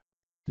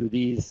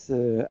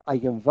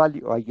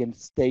eigenvalue or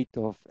eigenstate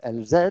of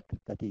Lz,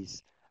 that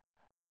is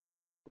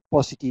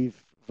positive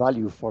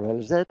value for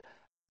Lz,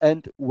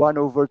 and 1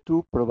 over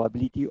 2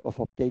 probability of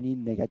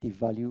obtaining negative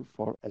value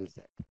for Lz.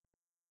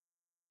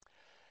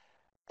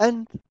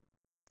 And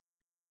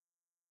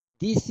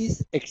this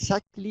is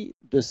exactly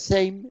the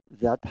same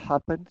that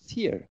happens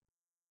here.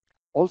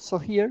 Also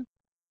here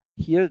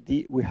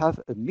we have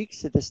a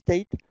mixed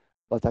state,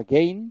 but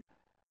again,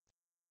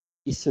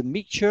 it's a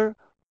mixture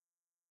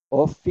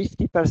of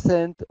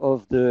 50%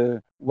 of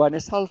the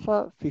 1s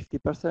alpha,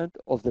 50%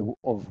 of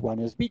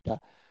 1s beta.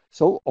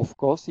 So of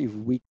course, if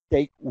we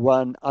take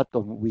one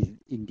atom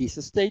in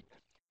this state,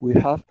 we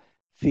have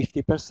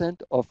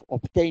 50% of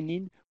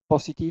obtaining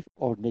positive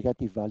or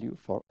negative value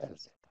for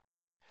Lz.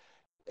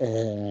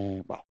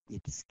 Well,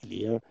 it's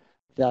clear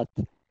that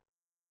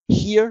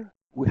here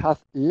we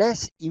have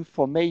less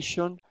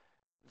information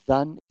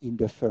than in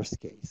the first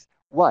case.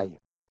 Why?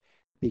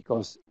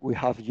 Because we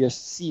have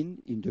just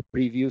seen in the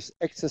previous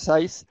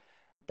exercise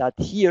that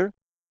here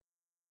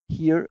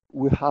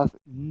we have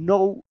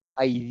no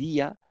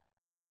idea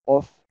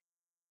of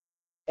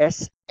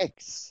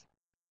Sx.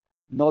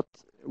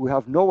 We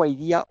have no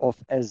idea of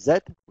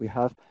Sz. We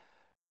have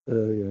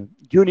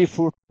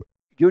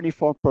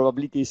uniform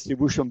probability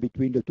distribution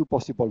between the two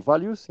possible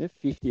values,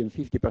 50 and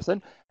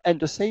 50%, and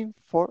the same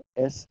for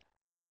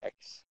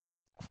Sx.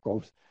 Of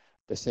course,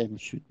 the same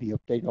should be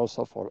obtained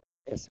also for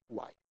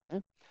Sy.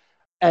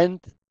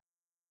 And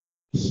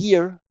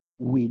here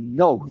we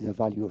know the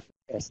value of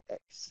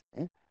Sx.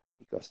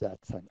 because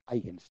that's an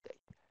eigenstate.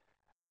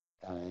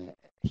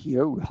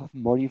 Here we have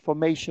more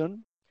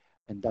information,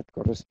 and that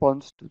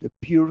corresponds to the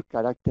pure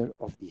character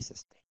of this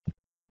state.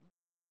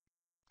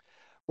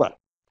 Well,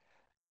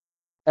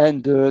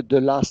 and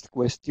the last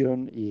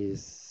question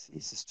is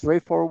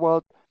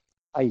straightforward.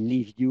 I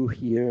leave you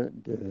here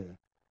the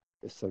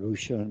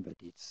solution, but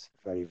it's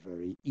very,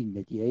 very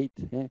immediate.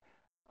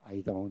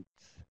 I don't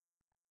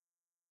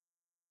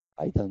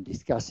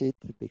discuss it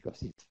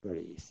because it's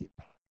very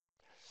simple.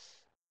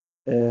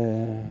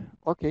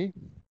 Okay,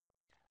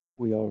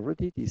 we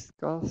already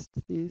discussed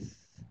this.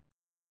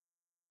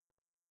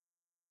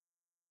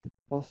 The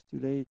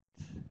postulate.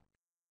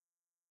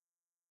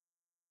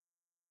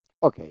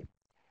 Okay,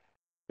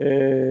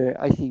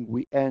 I think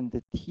we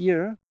ended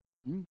here.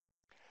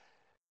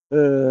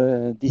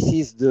 This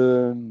is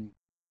the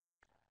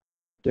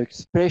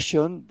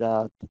expression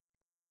that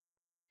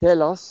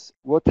tell us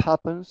what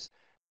happens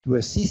to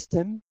a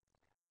system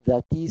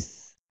that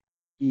is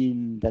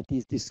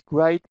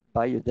described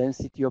by a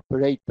density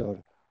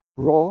operator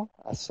rho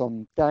at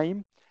some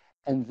time,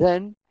 and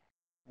then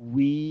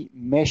we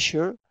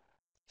measure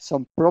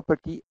some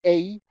property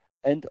A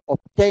and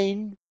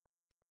obtain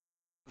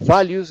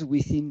values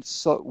within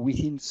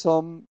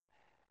some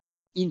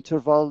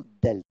interval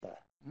delta.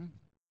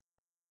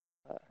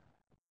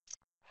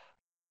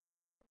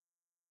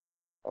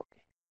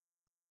 Okay.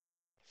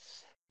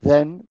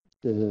 Then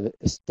the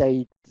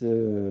state,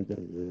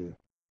 the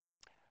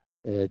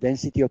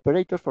density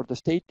operator for the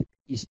state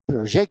is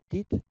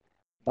projected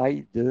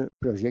by the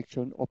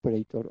projection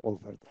operator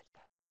over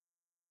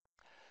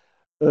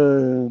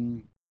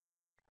delta.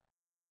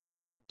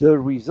 The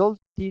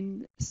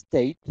resulting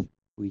state,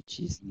 which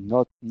is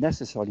not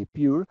necessarily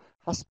pure,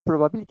 has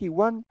probability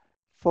 1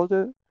 for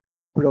the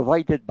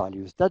provided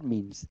values. That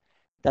means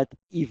that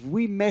if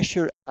we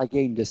measure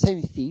again the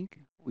same thing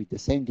with the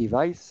same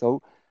device,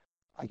 so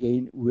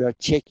again we are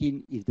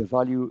checking if the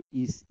value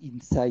is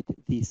inside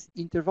this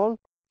interval,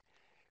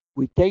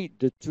 we take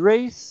the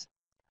trace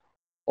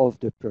of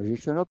the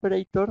projection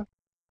operator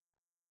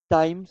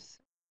times,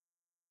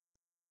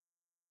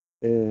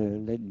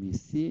 let me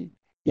see,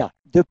 yeah,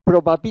 the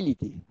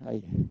probability.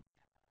 I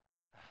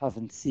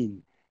haven't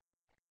seen.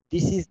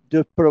 This is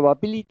the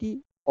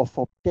probability of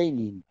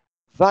obtaining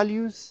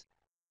values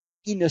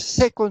in a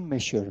second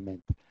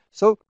measurement.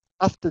 So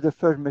after the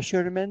first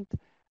measurement,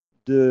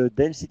 the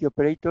density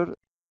operator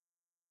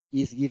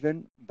is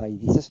given by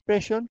this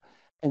expression,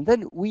 and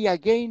then we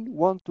again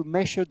want to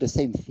measure the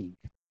same thing.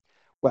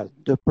 Well,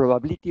 the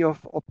probability of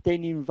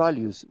obtaining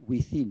values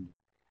within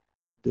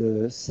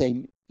the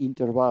same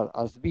interval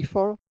as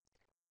before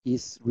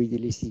is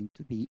readily seen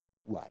to be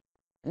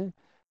 1.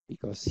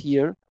 Because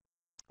here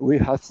we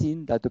have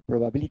seen that the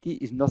probability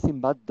is nothing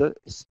but the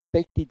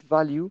expected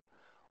value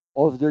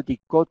of the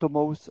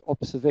dichotomous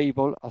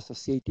observable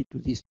associated to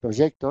this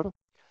projector.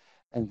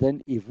 And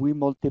then if we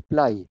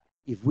multiply,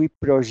 if we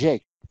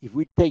project, if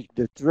we take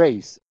the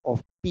trace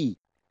of P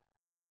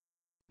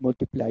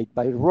multiplied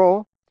by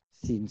rho,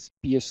 since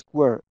P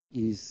squared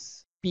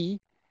is P,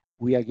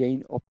 we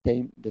again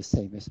obtain the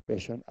same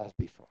expression as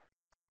before.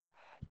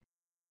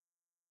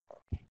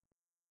 Okay.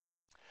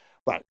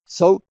 Well,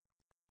 so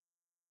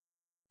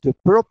the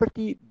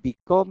property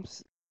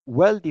becomes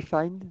well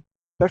defined,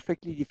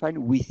 perfectly defined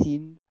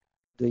within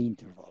the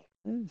interval.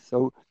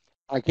 So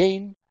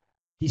again,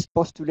 this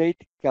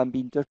postulate can be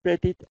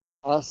interpreted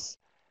as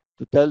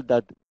to tell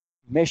that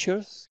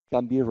measures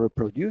can be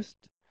reproduced.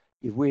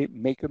 If we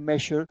make a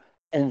measure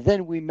and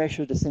then we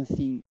measure the same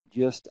thing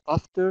just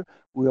after,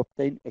 we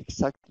obtain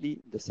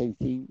exactly the same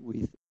thing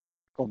with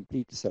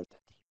complete certainty.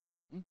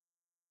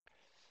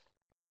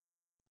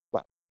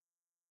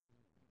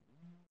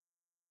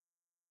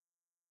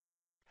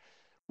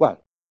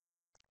 Well,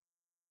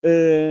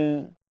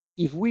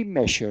 if we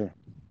measure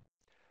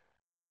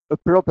a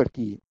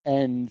property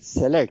and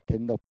select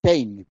and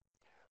obtain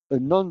a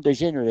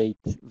non-degenerate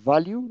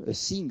value, a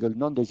single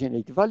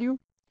non-degenerate value,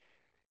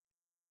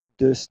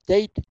 the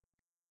state,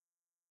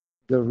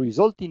 the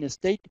resulting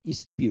state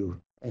is pure,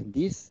 and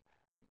this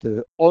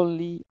the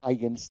only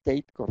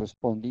eigenstate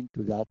corresponding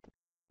to that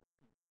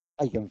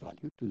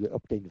eigenvalue, to the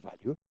obtained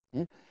value.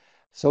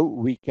 So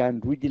we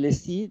can readily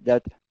see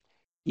that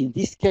in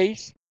this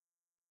case,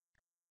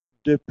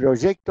 the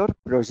projector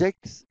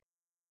projects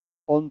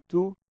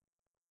onto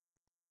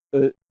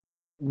a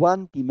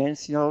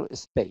one-dimensional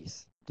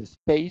space. The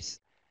space,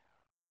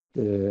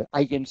 the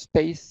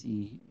eigenspace,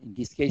 in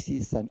this case,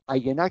 is an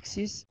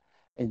eigenaxis,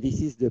 and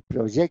this is the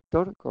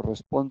projector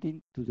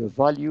corresponding to the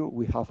value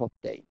we have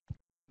obtained.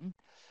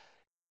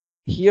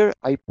 Here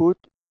I put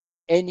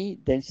any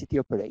density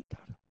operator,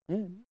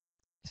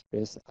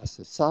 expressed as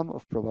a sum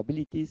of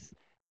probabilities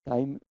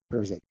times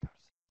projectors.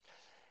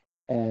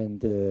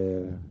 And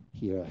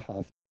here I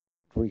have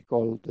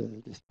recalled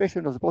the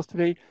expression of the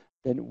postulate.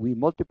 Then we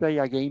multiply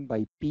again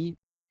by P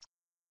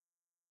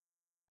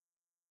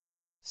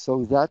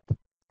so that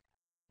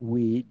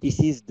this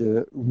is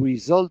the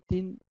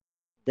resulting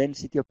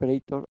density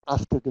operator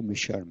after the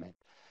measurement.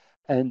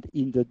 And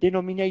in the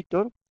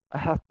denominator, I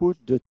have put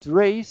the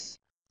trace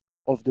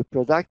of the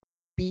product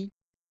P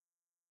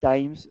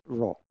times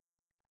rho.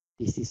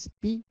 This is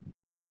P,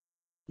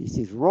 this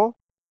is rho,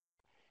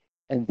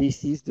 and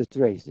this is the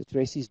trace. The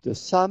trace is the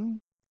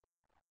sum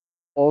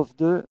of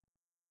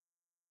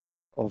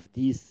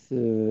these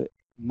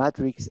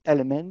matrix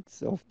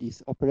elements, of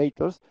these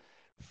operators,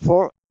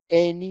 for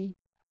any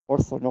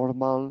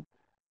orthonormal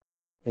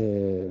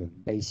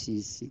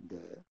basis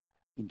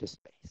in the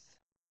space.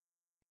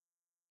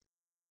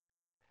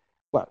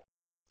 Well,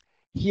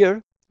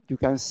 here you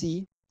can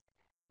see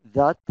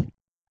that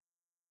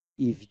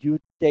if you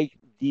take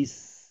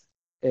this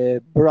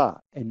bra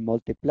and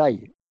multiply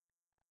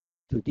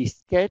to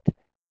this ket,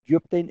 you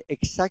obtain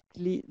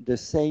exactly the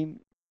same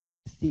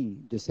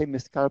thing, the same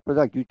scalar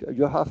product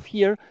you have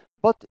here,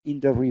 but in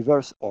the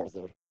reverse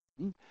order.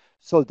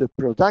 So the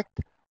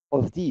product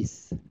of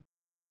this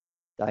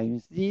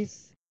times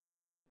this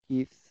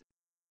gives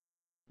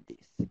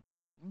this.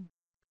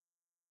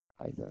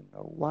 I don't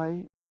know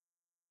why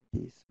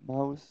this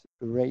mouse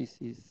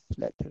erases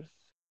letters.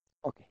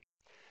 Okay,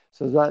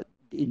 so that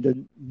in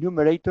the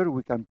numerator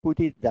we can put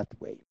it that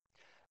way.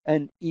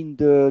 And in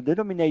the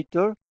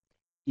denominator,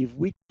 if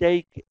we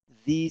take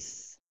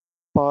this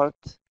part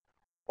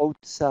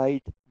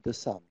outside the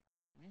sum,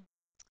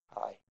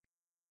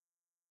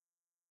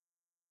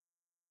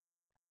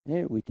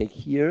 we take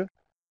here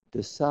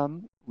the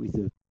sum with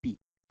a P.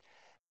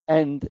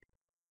 And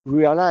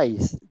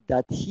realize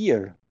that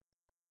here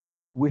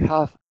we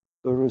have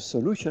a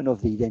resolution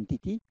of the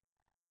identity,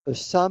 a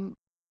sum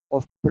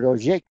of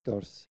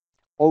projectors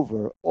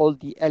over all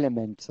the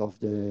elements of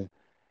the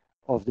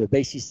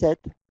basis set.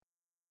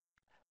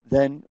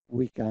 Then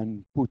we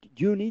can put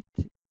unit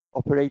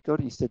operator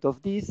instead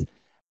of this,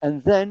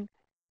 and then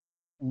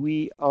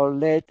we are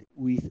left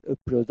with a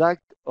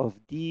product of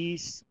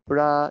this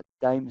bra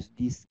times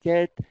this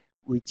ket,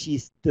 which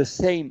is the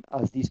same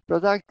as this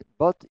product,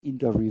 but in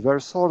the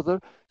reverse order.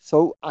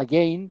 So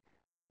again,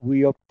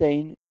 we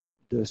obtain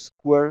the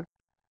square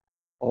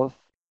of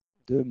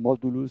the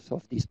modulus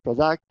of this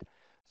product.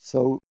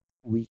 So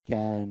we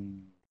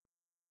can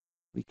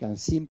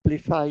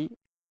simplify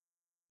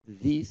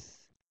this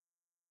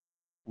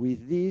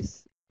with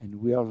this,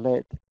 and we are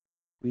left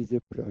with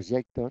the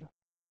projector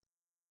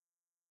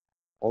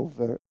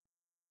over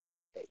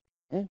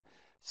A.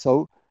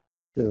 So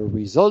the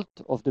result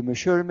of the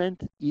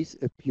measurement is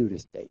a pure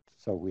state.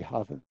 So we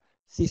have a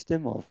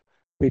system of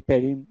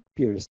preparing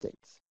pure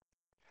states.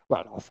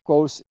 Well, of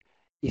course,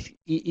 if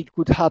it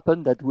could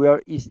happen that we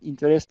are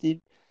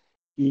interested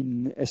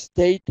in a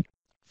state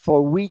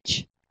for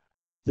which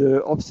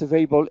the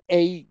observable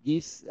A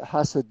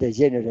has a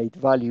degenerate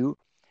value,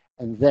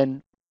 and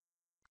then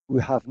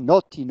we have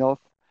not enough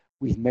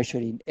with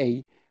measuring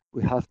A.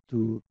 We have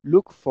to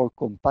look for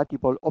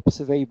compatible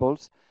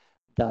observables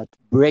that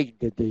break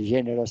the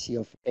degeneracy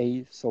of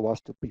A so as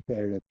to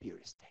prepare a pure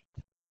state.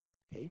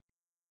 Okay.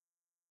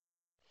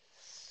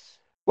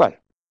 Well,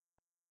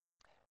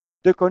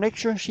 the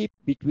connectionship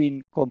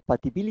between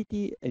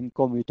compatibility and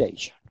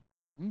commutation.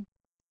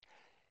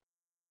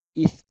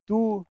 If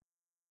two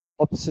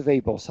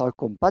observables are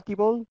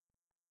compatible,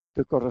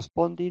 the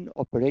corresponding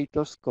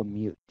operators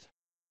commute.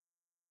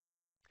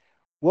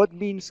 What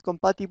means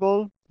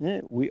compatible?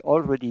 We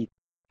already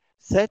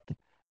said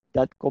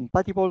that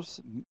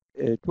compatibles,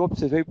 two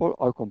observables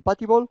are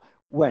compatible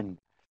when,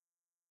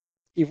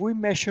 if we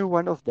measure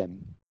one of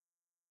them,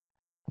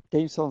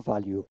 obtain some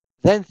value,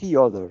 then the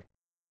other,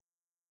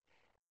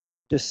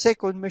 the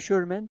second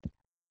measurement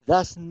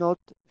does not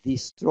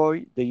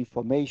destroy the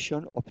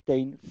information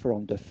obtained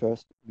from the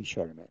first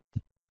measurement.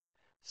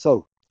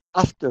 So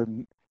after,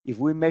 if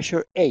we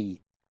measure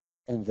A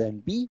and then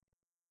B,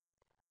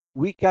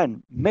 we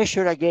can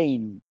measure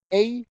again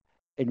A,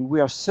 and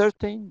we are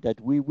certain that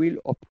we will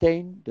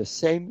obtain the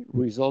same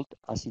result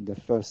as in the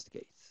first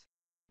case.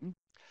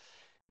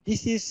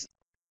 This is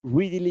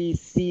readily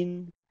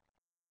seen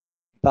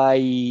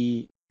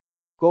by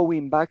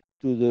going back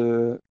to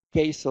the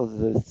case of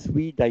the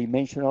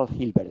three-dimensional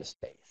Hilbert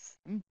space.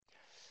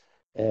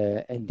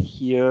 And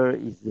here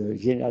is the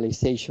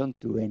generalization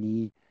to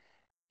any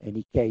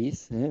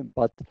case,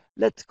 but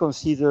let's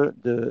consider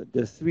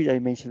the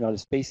three-dimensional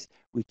space,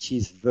 which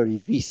is very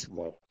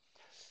visual.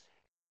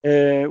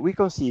 We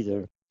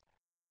consider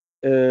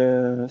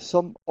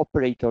some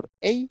operator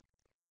A,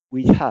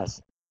 which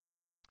has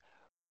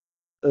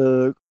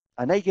an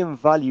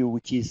eigenvalue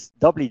which is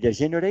doubly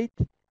degenerate,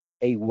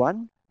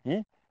 A1,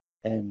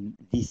 and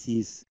this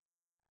is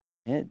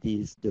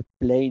the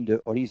plane,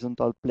 the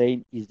horizontal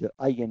plane is the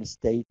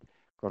eigenstate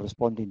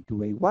corresponding to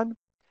A1,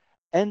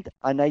 and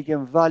an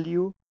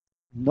eigenvalue,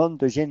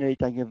 non-degenerate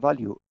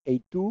eigenvalue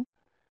A2,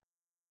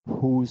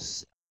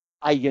 whose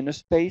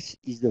eigenspace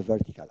is the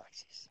vertical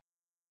axis.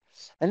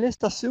 And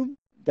let's assume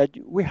that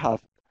we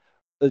have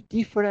a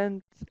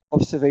different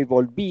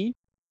observable B,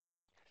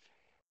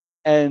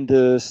 and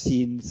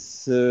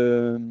since,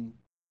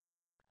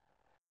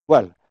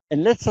 well,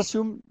 and let's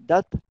assume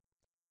that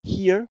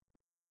here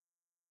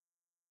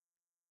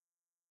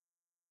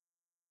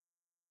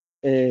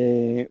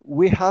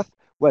we have,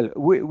 well,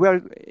 we are,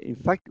 in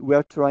fact, we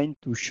are trying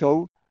to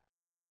show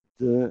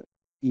the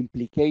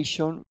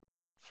implication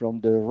from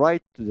the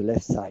right to the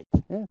left side.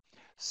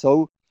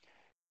 So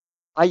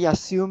I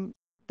assume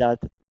that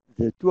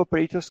the two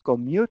operators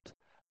commute,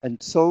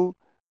 and so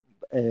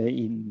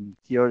in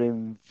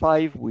theorem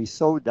 5 we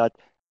saw that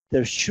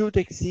there should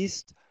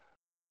exist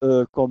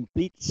a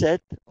complete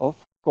set of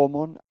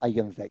common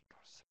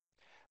eigenvectors.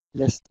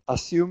 Let's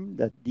assume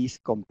that this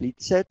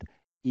complete set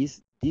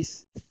is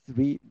these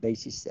three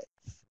basis sets.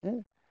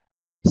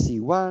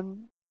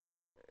 C1,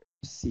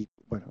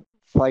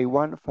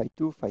 phi1,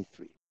 phi2,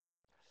 phi3.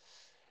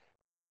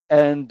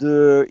 And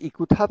it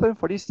could happen,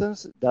 for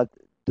instance, that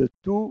the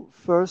two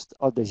first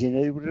are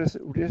degenerate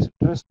with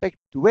respect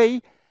to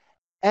A,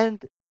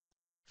 and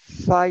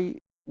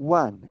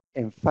phi1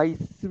 and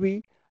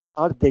phi3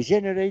 are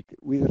degenerate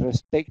with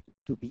respect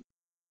to B.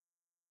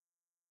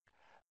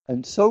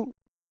 And so,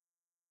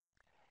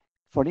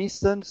 for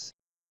instance,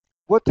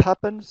 what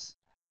happens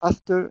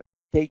after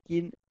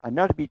taking an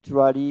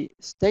arbitrary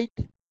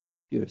state,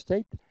 pure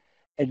state,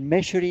 and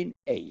measuring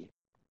A?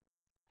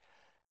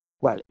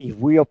 Well, if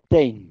we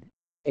obtain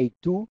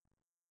A2,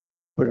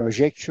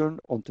 projection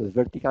onto the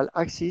vertical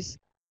axis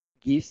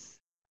gives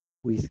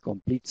with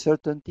complete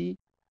certainty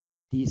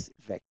this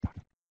vector.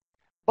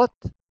 But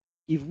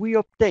if we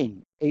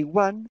obtain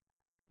A1,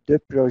 the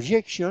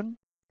projection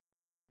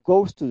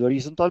goes to the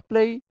horizontal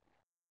plane,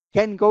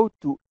 can go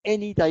to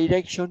any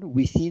direction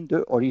within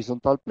the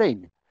horizontal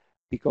plane,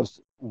 because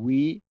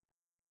we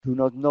do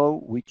not know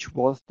which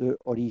was the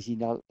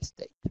original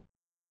state.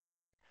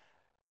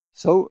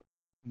 So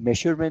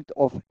measurement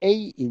of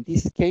A in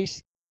this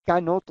case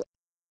cannot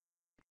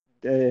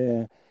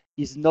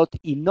is not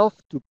enough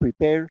to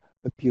prepare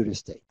a pure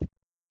state.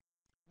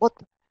 But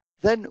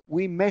then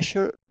we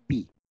measure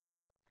B.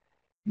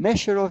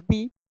 Measure of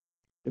B,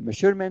 the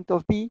measurement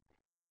of B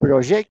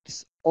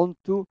projects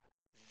onto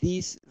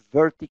this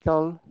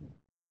vertical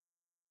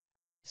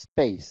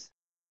space,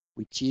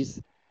 which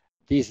is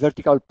this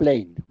vertical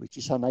plane, which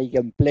is an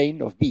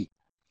eigenplane of B.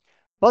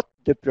 But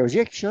the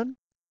projection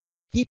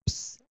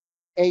keeps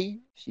A,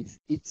 since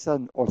it's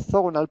an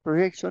orthogonal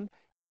projection,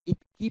 it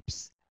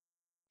keeps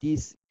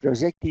this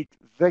projected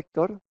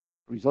vector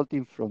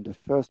resulting from the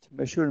first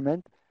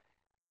measurement,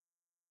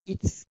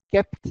 it's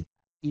kept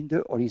in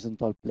the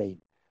horizontal plane.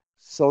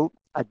 So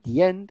at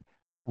the end,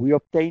 we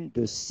obtain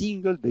the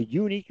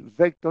unique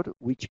vector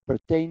which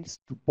pertains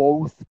to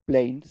both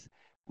planes,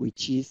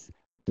 which is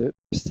the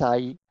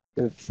phi1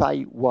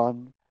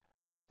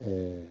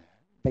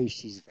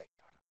 basis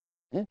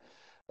vector.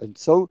 And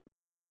so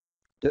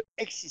the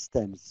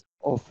existence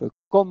of a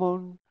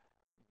common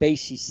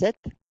basis set,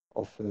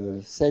 of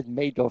a set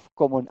made of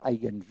common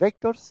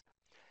eigenvectors,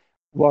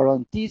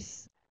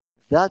 guarantees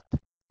that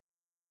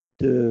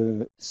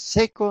the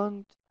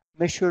second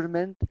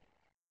measurement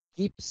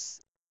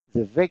keeps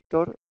the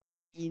vector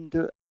in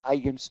the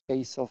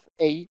eigenspace of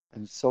A,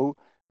 and so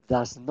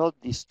does not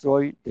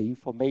destroy the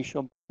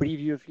information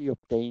previously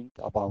obtained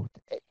about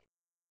A.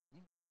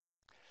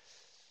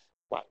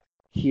 Well,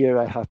 here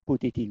I have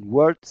put it in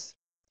words.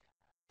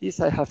 This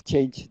I have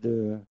changed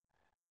the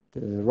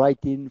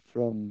writing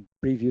from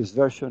previous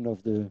version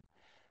of the,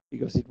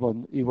 because it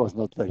was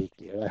not very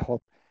clear. I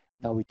hope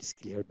now it's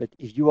clear. But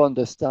if you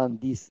understand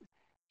this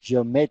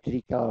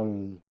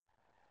geometrical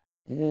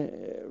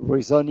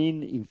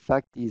reasoning, in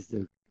fact, is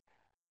the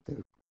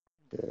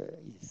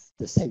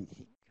same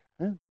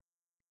thing.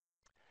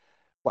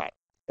 Well,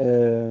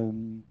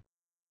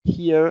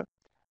 here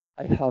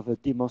I have a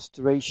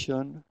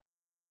demonstration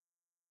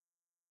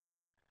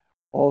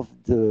of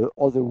the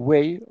other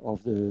way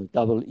of the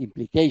double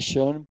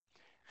implication.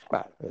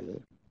 Well,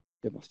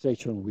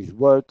 demonstration with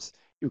words.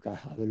 You can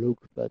have a look,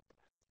 but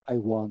I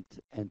won't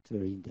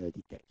enter in the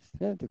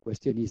details. The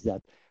question is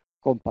that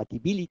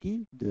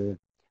compatibility, the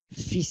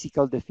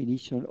physical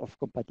definition of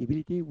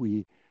compatibility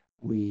we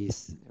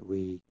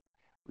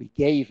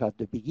gave at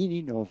the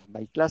beginning of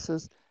my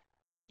classes,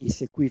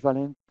 is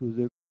equivalent to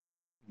the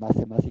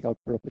mathematical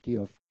property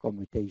of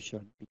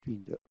commutation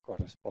between the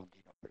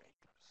corresponding operators.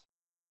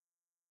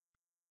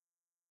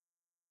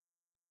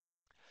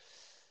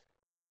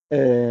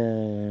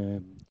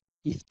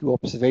 If two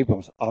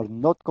observables are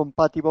not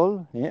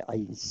compatible, I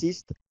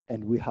insist,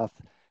 and we have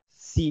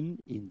seen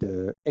in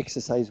the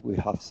exercise we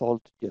have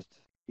solved just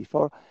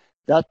before,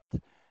 that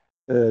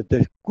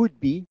there could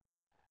be,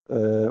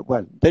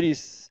 well, there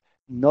is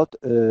not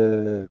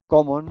a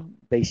common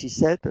basis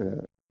set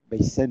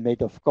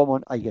made of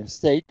common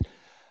eigenstate,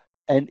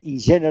 and in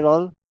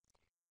general,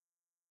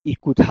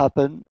 it could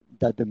happen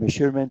that the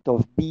measurement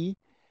of B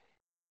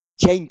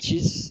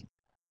changes,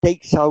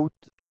 takes out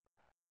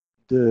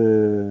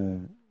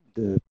the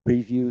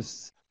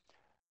previous,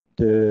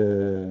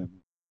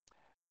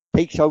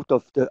 takes out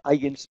of the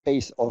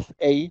eigenspace of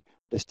A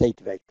the state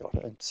vector,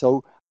 and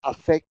so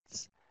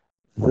affects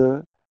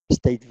the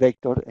state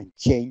vector and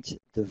change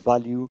the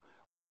value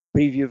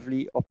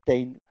previously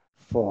obtained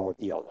for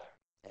the other.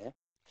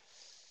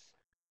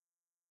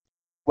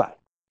 Well,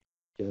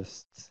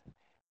 just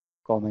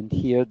comment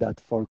here that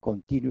for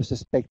continuous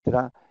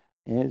spectra,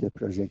 the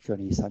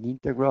projection is an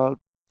integral.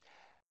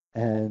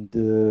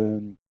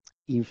 And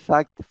in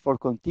fact, for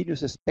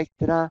continuous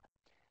spectra,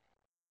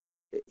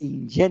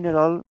 in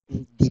general,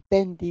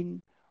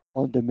 depending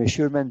on the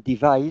measurement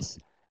device,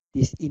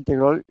 this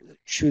integral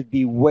should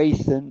be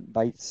weighted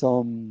by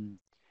some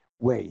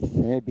weight,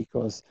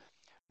 because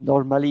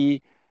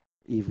normally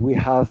if we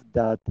have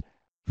that,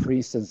 for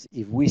instance,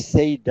 if we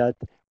say that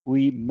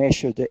we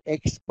measure the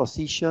x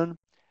position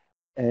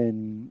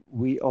and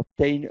we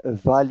obtain a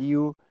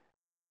value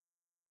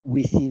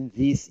within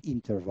this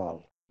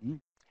interval.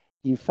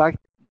 In fact,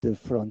 the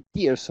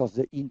frontiers of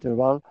the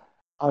interval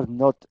are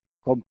not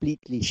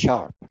completely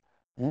sharp.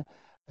 And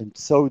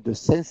so the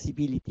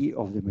sensibility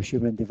of the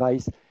measurement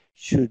device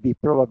should be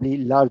probably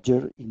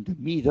larger in the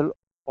middle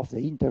of the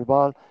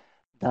interval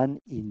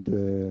than in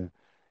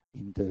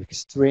the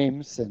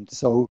extremes. And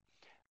so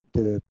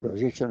the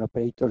projection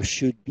operator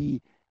should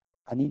be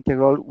an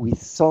integral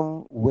with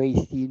some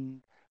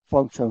weighting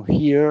function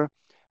here,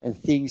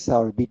 and things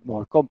are a bit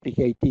more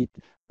complicated,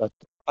 but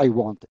I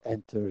won't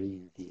enter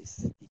in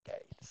these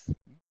details.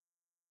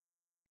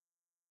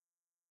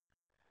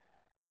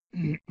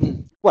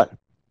 Well,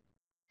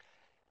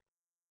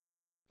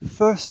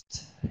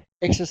 first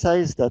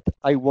exercise that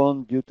I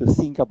want you to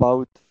think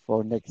about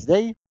for next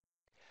day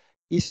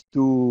is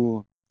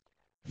to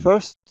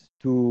first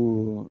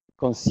to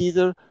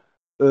consider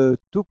a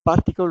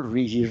two-particle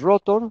rigid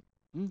rotor,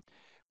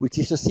 which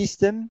is a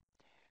system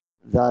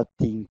that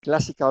in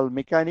classical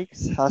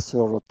mechanics has a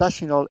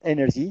rotational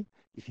energy.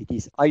 If it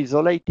is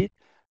isolated,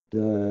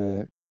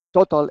 the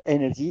total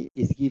energy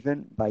is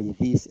given by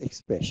this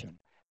expression,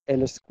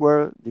 L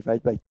squared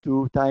divided by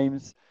 2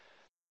 times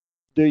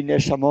the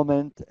inertia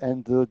moment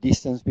and the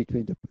distance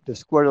between the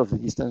square of the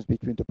distance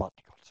between the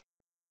particles.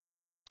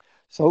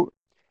 So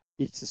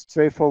it's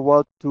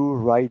straightforward to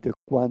write the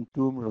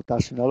quantum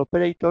rotational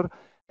operator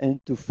and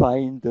to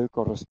find the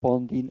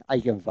corresponding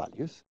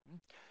eigenvalues.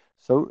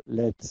 So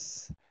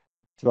let's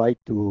try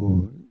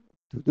to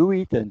do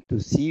it and to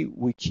see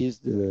which is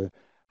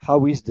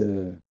how is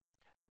the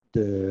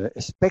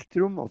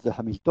spectrum of the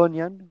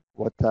Hamiltonian,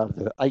 what are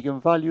the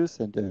eigenvalues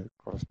and the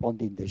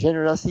corresponding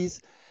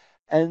degeneracies,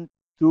 and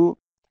to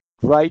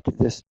write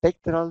the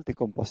spectral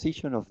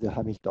decomposition of the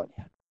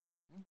Hamiltonian.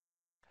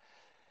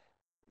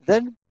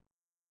 Then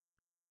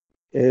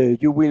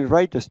you will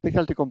write the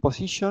spectral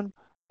decomposition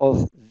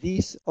of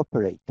this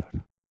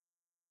operator.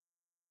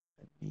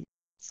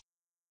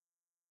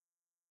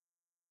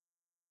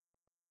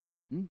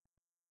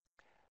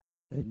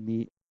 Let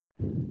me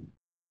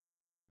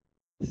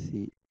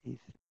see if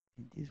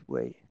in this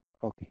way,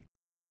 okay,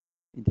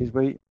 in this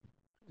way,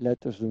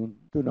 letters do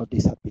not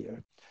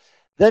disappear.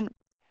 Then,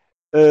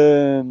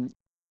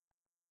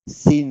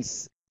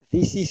 since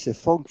this is a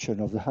function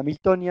of the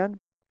Hamiltonian,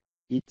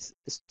 it's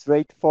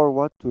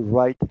straightforward to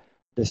write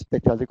the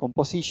spectral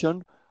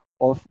decomposition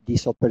of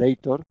this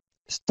operator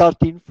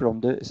starting from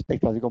the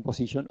spectral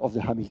decomposition of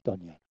the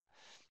Hamiltonian.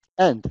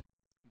 And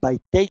by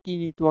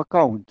taking into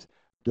account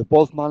the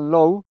Boltzmann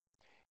law,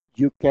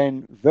 you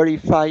can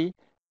verify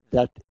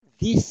that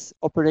this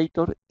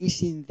operator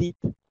is indeed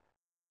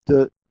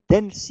the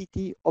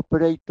density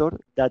operator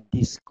that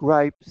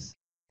describes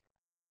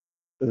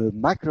a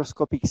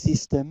macroscopic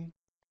system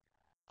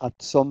at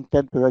some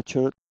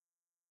temperature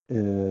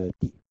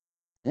T.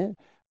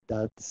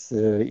 That's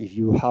if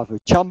you have a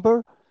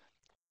chamber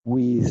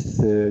with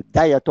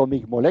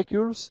diatomic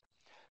molecules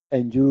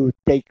and you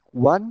take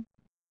one,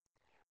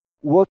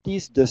 what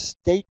is the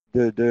state,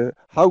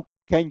 how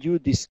can you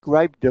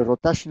describe the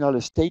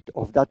rotational state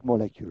of that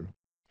molecule?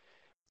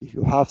 If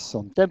you have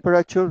some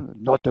temperature,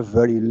 not a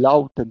very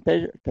low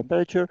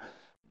temperature,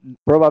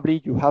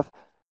 probably you have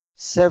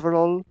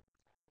several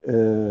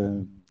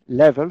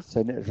levels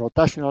and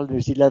rotational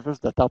energy levels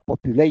that are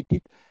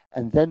populated,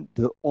 and then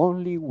the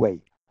only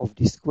way of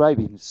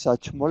describing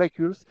such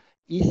molecules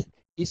is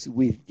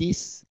with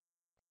this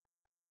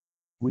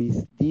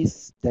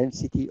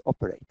density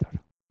operator.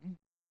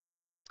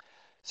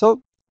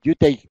 So you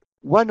take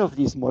one of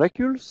these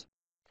molecules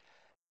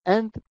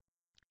and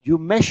you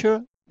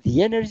measure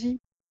the energy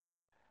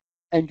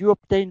and you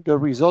obtain the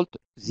result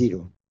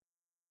 0.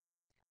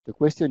 The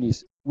question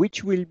is,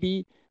 which will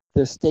be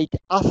the state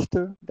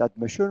after that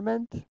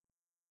measurement?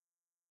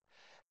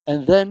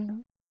 And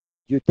then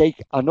you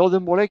take another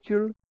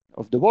molecule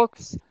of the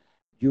box,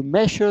 you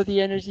measure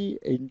the energy,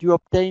 and you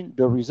obtain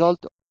the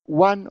result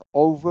 1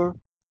 over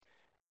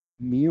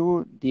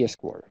mu d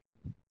squared.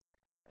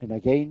 And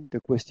again,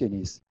 the question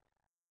is,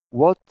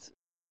 what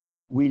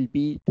will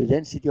be the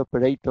density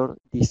operator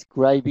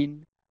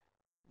describing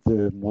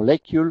the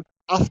molecule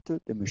after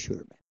the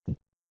measurement?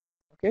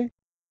 Okay?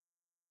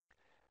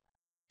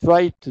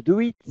 Try to do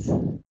it,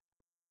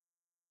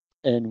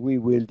 and we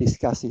will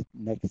discuss it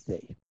next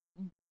day.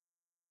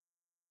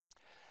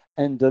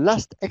 And the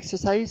last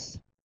exercise